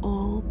this will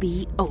all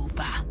be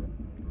over.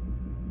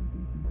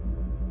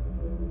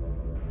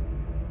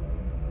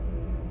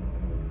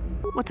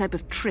 What type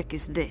of trick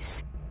is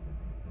this?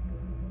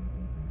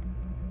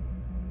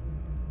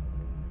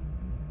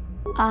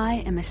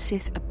 I am a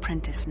Sith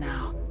apprentice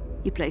now.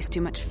 You place too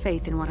much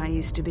faith in what I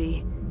used to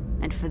be,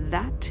 and for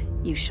that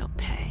you shall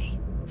pay.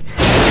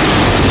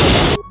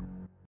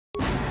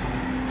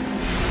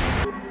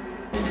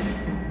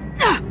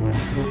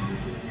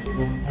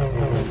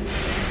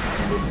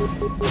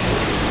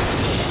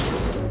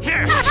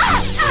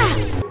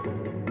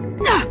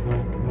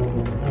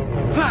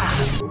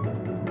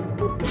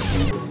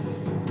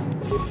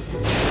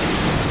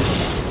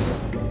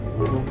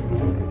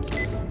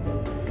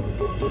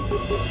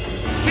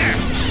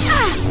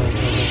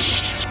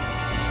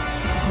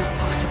 This is not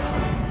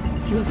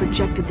possible. You have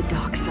rejected the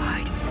dark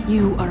side.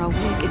 You are a weak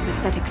and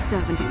pathetic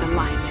servant of the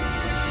light.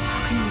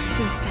 How can you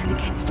still stand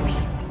against me?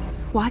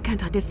 Why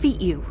can't I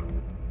defeat you?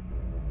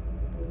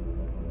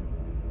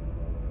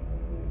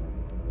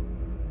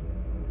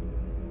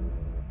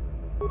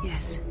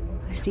 Yes,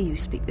 I see you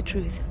speak the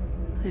truth.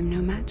 I am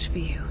no match for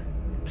you.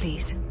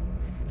 Please,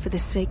 for the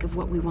sake of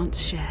what we once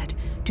shared,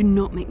 do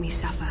not make me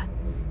suffer.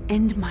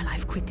 End my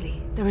life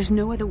quickly. There is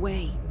no other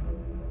way.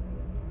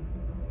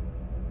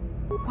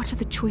 What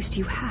other choice do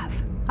you have?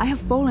 I have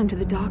fallen to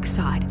the dark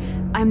side.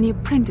 I am the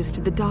apprentice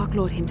to the Dark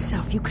Lord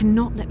himself. You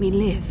cannot let me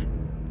live.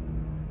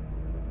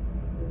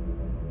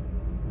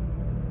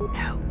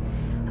 No,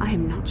 I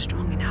am not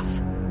strong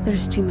enough. There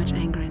is too much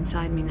anger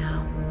inside me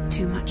now.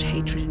 Too much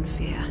hatred and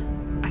fear.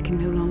 I can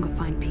no longer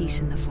find peace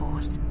in the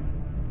Force.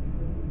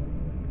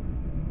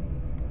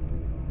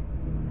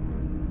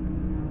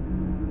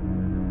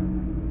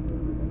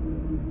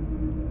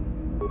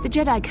 The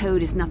Jedi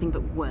Code is nothing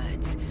but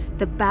words,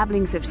 the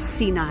babblings of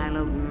senile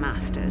old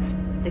masters.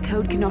 The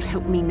Code cannot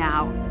help me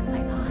now. I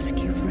ask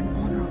you for an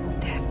honorable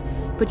death,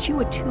 but you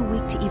are too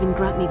weak to even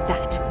grant me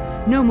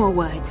that. No more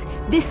words.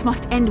 This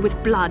must end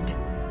with blood.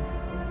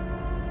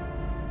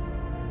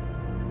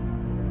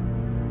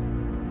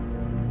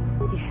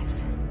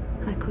 Yes,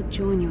 I could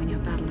join you in your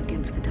battle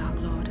against the Dark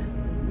Lord.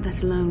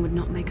 That alone would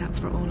not make up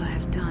for all I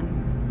have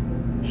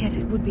done. Yet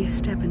it would be a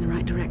step in the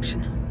right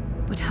direction.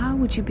 But how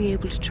would you be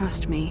able to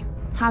trust me?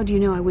 How do you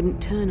know I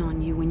wouldn't turn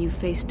on you when you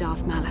faced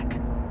Darth Malak?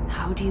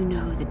 How do you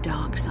know the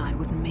dark side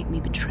wouldn't make me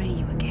betray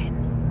you again?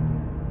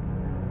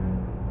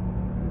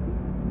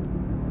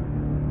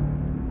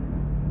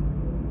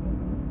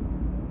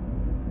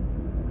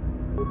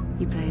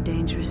 You play a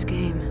dangerous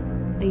game.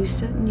 Are you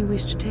certain you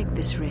wish to take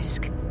this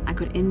risk? I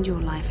could end your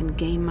life and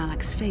gain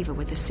Malak's favor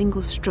with a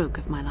single stroke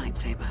of my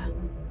lightsaber.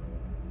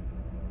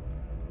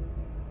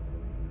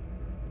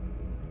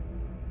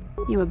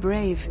 You are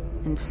brave,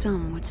 and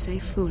some would say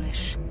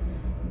foolish.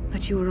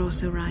 But you are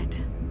also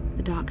right.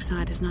 The dark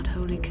side has not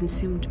wholly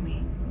consumed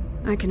me.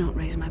 I cannot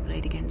raise my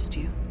blade against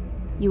you.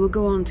 You will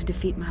go on to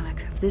defeat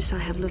Malak. Of this I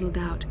have little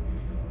doubt.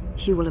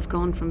 You will have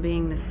gone from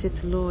being the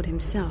Sith Lord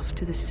himself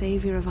to the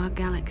savior of our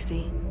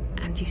galaxy.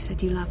 And you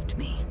said you loved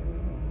me.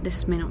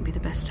 This may not be the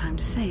best time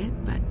to say it,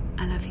 but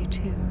I love you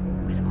too,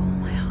 with all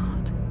my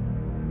heart.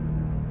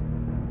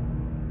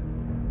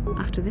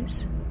 After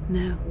this?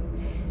 No.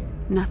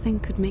 Nothing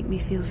could make me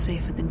feel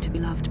safer than to be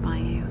loved by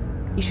you.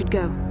 You should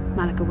go.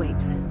 Malak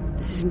awaits.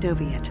 This isn't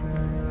over yet.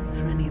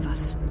 For any of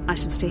us. I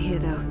should stay here,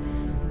 though.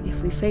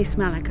 If we face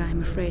Malak, I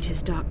am afraid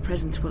his dark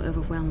presence will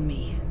overwhelm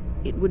me.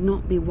 It would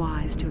not be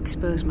wise to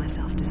expose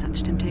myself to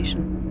such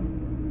temptation.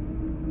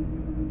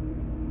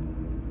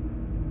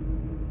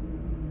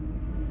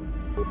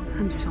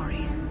 I'm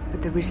sorry,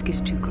 but the risk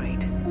is too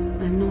great.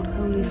 I am not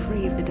wholly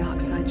free of the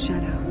dark side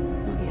shadow.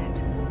 Not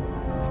yet.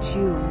 But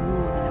you are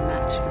more than a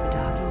match for the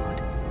Dark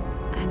Lord.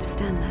 I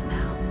understand that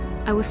now.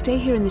 I will stay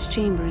here in this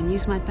chamber and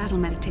use my battle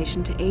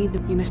meditation to aid the...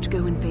 You must go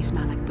and face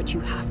Malak, but you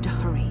have to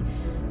hurry.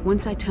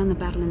 Once I turn the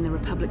battle in the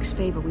Republic's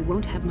favor, we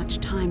won't have much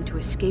time to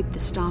escape the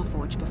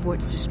Starforge before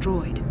it's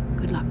destroyed.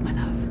 Good luck, my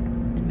love,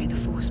 and may the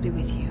Force be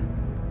with you.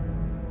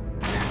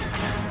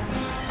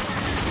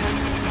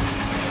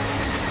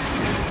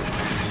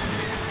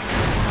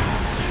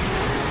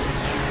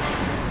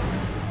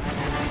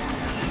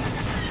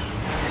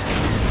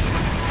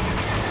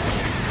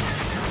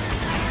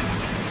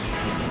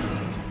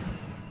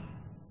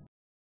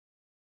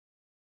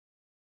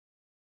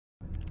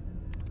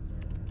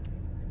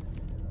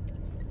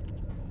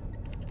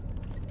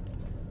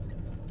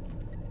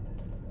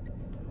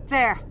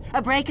 There.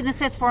 A break in the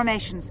Sith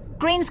formations.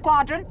 Green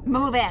Squadron,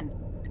 move in.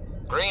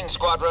 Green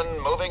Squadron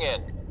moving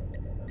in.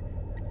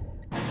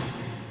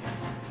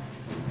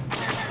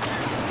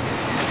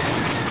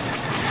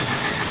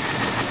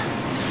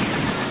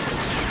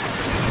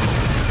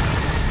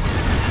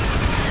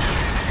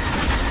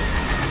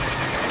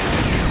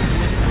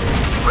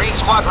 Green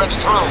Squadron's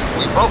through.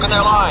 We've broken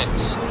their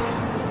lines.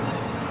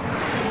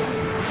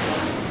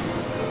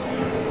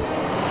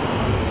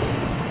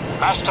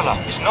 Bastila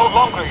is no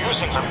longer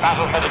using her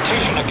battle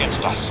meditation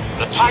against us.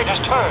 The tide has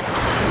turned.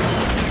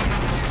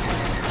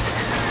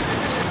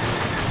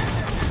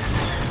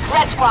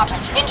 Red Squadron,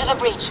 into the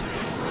breach.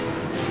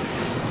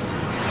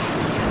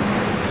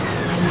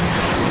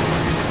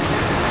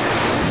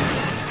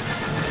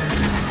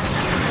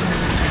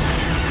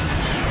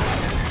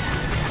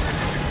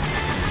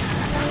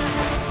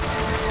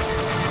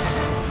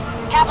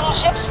 Capital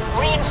ships,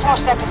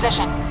 reinforce their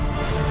position.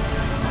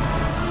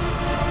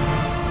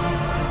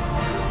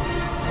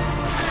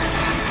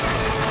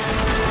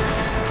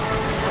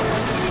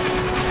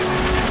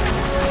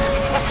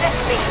 The Sith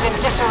fleet is in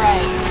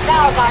disarray.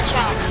 Now's our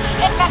chance.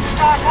 Hit that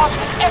Star Forge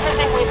with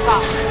everything we've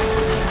got.